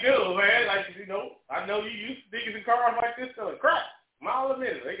nothing you can do, man. Like, I know you used to niggas in cars like this selling crack. Mile a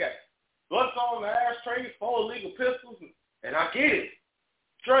minute. They got Blunts on the ashtrays, 4 illegal pistols, and I get it.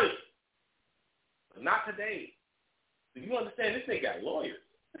 Straight. But not today. Do you understand? This nigga got lawyers.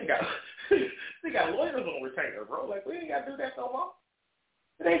 They got lawyers on retainer, bro. Like, we ain't got to do that no more.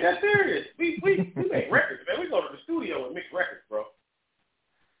 It ain't that serious. We make records, man. We go to the studio and mix records, bro.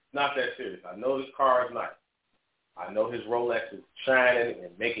 Not that serious. I know this car is nice. I know his Rolex is shining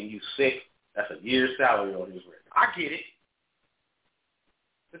and making you sick. That's a year's salary on his record. I get it.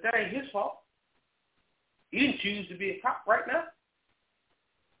 But that ain't his fault. He didn't choose to be a cop right now.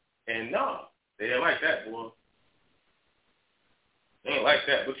 And no, they didn't like that, boy. They ain't like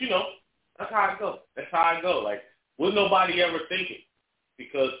that. But, you know, that's how it goes. That's how it goes. Like, was nobody ever thinking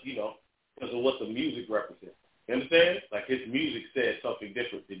because, you know, because of what the music represents. You understand? Like, his music said something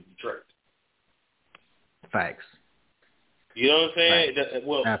different than Detroit. Facts. You know what I'm saying?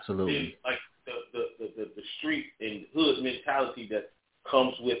 Well, absolutely. Like, the street and hood mentality that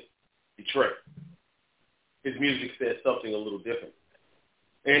comes with Detroit. His music said something a little different.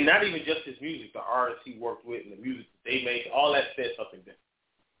 And not even just his music, the artists he worked with and the music that they make, all that said something different.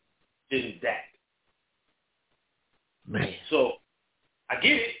 Didn't that. Man. So, I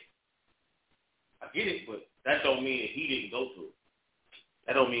get it, but that don't mean that he didn't go through it.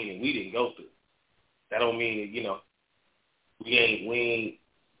 That don't mean that we didn't go through it. That don't mean that, you know, we ain't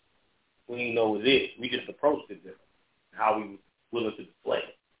know what it is. We just approached it different. How we were willing to display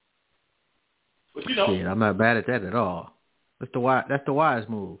it. But, you know. Shit, I'm not bad at that at all. That's the wise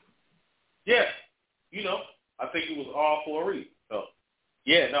move. Yeah. You know, I think it was all for a reason. So,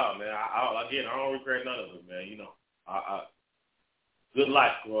 yeah, no, man. I don't regret none of it, man. You know, I good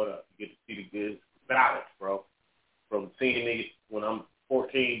life growing up. You get to see the good balance, bro. From seeing niggas when I'm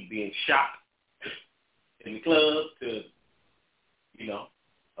 14 being shot in the club to, you know,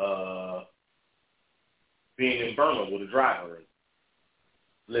 being in Burma with a driver and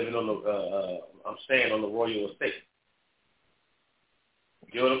living on I'm staying on the Royal Estate.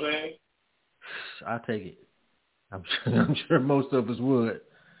 You know what I'm saying? I take it. I'm sure most of us would.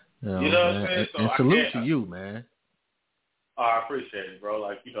 You know what I'm saying? And salute to you, man. Oh, I appreciate it, bro.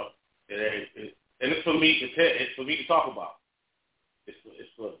 Like, you know, and it's for me to talk about. It's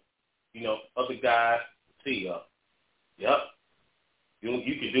for you know, other guys to see. Yep. You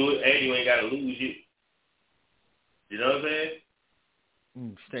can do it, and you ain't got to lose you. You know what I'm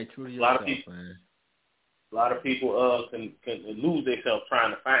saying? Stay true to yourself, man. A lot of people can lose themselves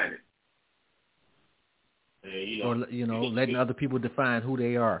trying to find it. And, you know, letting other people define who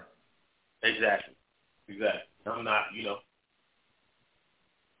they are. Exactly. I'm not, you know,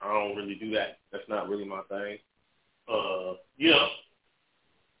 I don't really do that. That's not really my thing. You know,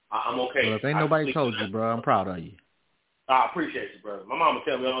 I'm okay. Well, if ain't nobody told you, bro, I'm proud of you. I appreciate you, brother. My mama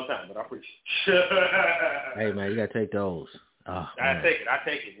tell me all the time, but I appreciate you. Hey, man, you got to take those. Oh, I take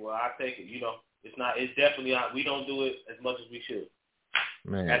it. Well, I take it. You know, it's definitely not. We don't do it as much as we should.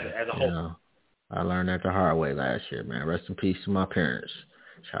 Man, as a whole. You know, I learned that the hard way last year, man. Rest in peace to my parents.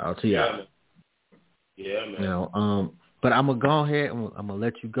 Shout out to y'all. Yeah, man. You know, but I'm going to go ahead and I'm going to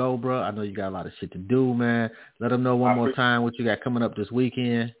let you go, bro. I know you got a lot of shit to do, man. Let them know one more time what you got coming up this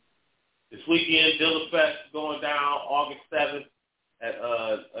weekend. This weekend, Dilla Fest going down August 7th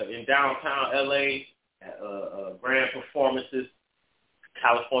in downtown LA at Grand Performances,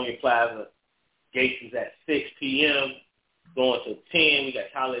 California Plaza. Gates is at 6 p.m. Going to 10. We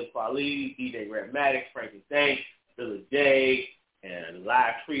got Talib Kweli, DJ Redmatic, Frankie Thank, Billa J, and a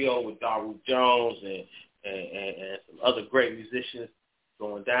live trio with Daru Jones and some other great musicians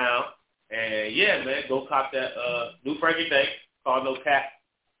going down. And yeah, man, go cop that new Frankie Thank called No Cap.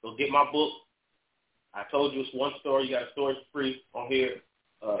 Go get my book. I told you it's one story. You got a story for free on here.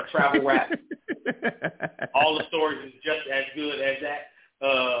 Travel rap. All the stories is just as good as that.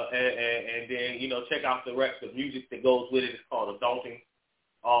 And then, you know, check out the rest of music that goes with it. It's called Adulting.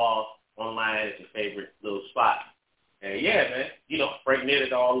 All online is your favorite little spot. And yeah, man, you know, Frank Nitt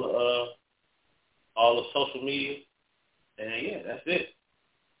at all the social media. And yeah, that's it.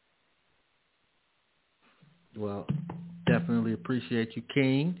 Well, definitely appreciate you,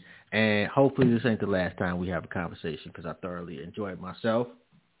 King. And hopefully this ain't the last time we have a conversation because I thoroughly enjoyed myself.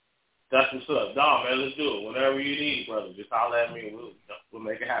 That's what's up. No, man, let's do it. Whenever you need, brother, just holler at me and we'll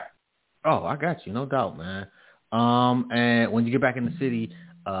make it happen. Oh, I got you. No doubt, man. And when you get back in the city,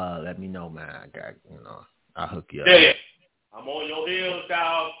 let me know, man. I got, you know, I'll hook you up. Yeah. I'm on your heels,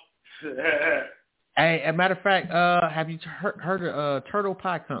 dog. Hey, as a matter of fact, have you heard of Turtle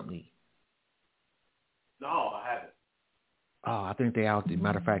Pie Company? No, I haven't. Oh, I think they out there.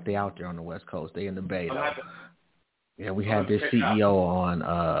 Matter of fact, they out there on the West Coast. They in the Bay, though. Yeah, we had this CEO on.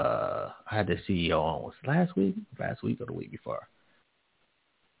 I had this CEO on. Was it last week or the week before?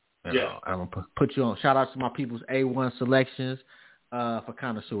 And I'm gonna put you on. Shout out to my people's A1 selections for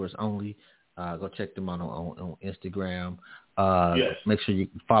connoisseurs only. Go check them out on Instagram. Make sure you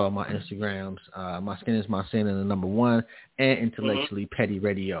follow my Instagrams. My Skin is My Sin and the number 1 and Intellectually Petty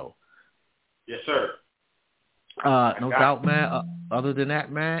Radio. Yes, sir. No doubt, man. Other than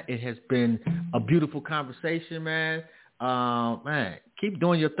that, man, it has been a beautiful conversation, man. Man, keep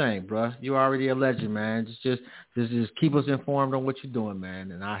doing your thing, bro. You're already a legend, man. Just keep us informed on what you're doing,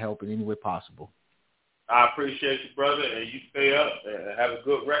 man, and I'll help in any way possible. I appreciate you, brother, and you stay up and have a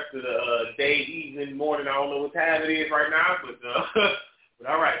good rest of the day, evening, morning. I don't know what time it is right now, but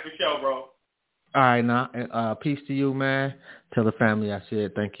all right, for sure, bro. All right, now, peace to you, man. Tell the family I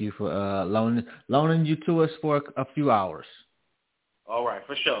said thank you for loaning you to us for a few hours. All right,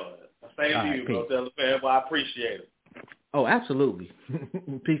 for sure. Same to you, bro. Peace. Tell the family I appreciate it. Oh, absolutely.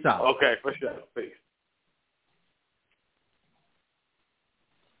 Peace out. Okay, for sure. Peace.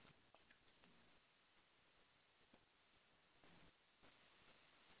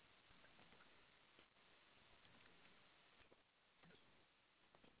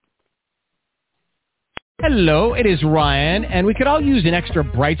 Hello, it is Ryan, and we could all use an extra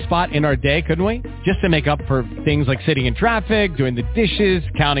bright spot in our day, couldn't we? Just to make up for things like sitting in traffic, doing the dishes,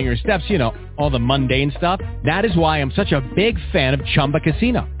 counting your steps, all the mundane stuff. That is why I'm such a big fan of Chumba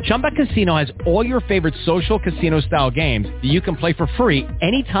Casino. Chumba Casino has all your favorite social casino-style games that you can play for free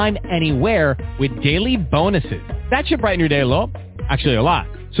anytime, anywhere with daily bonuses. That should brighten your day a little. Actually, a lot.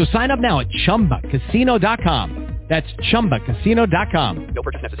 So sign up now at ChumbaCasino.com. That's ChumbaCasino.com. No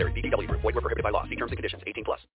purchase necessary. VGW Group. Void where prohibited by law. See terms and conditions. 18+.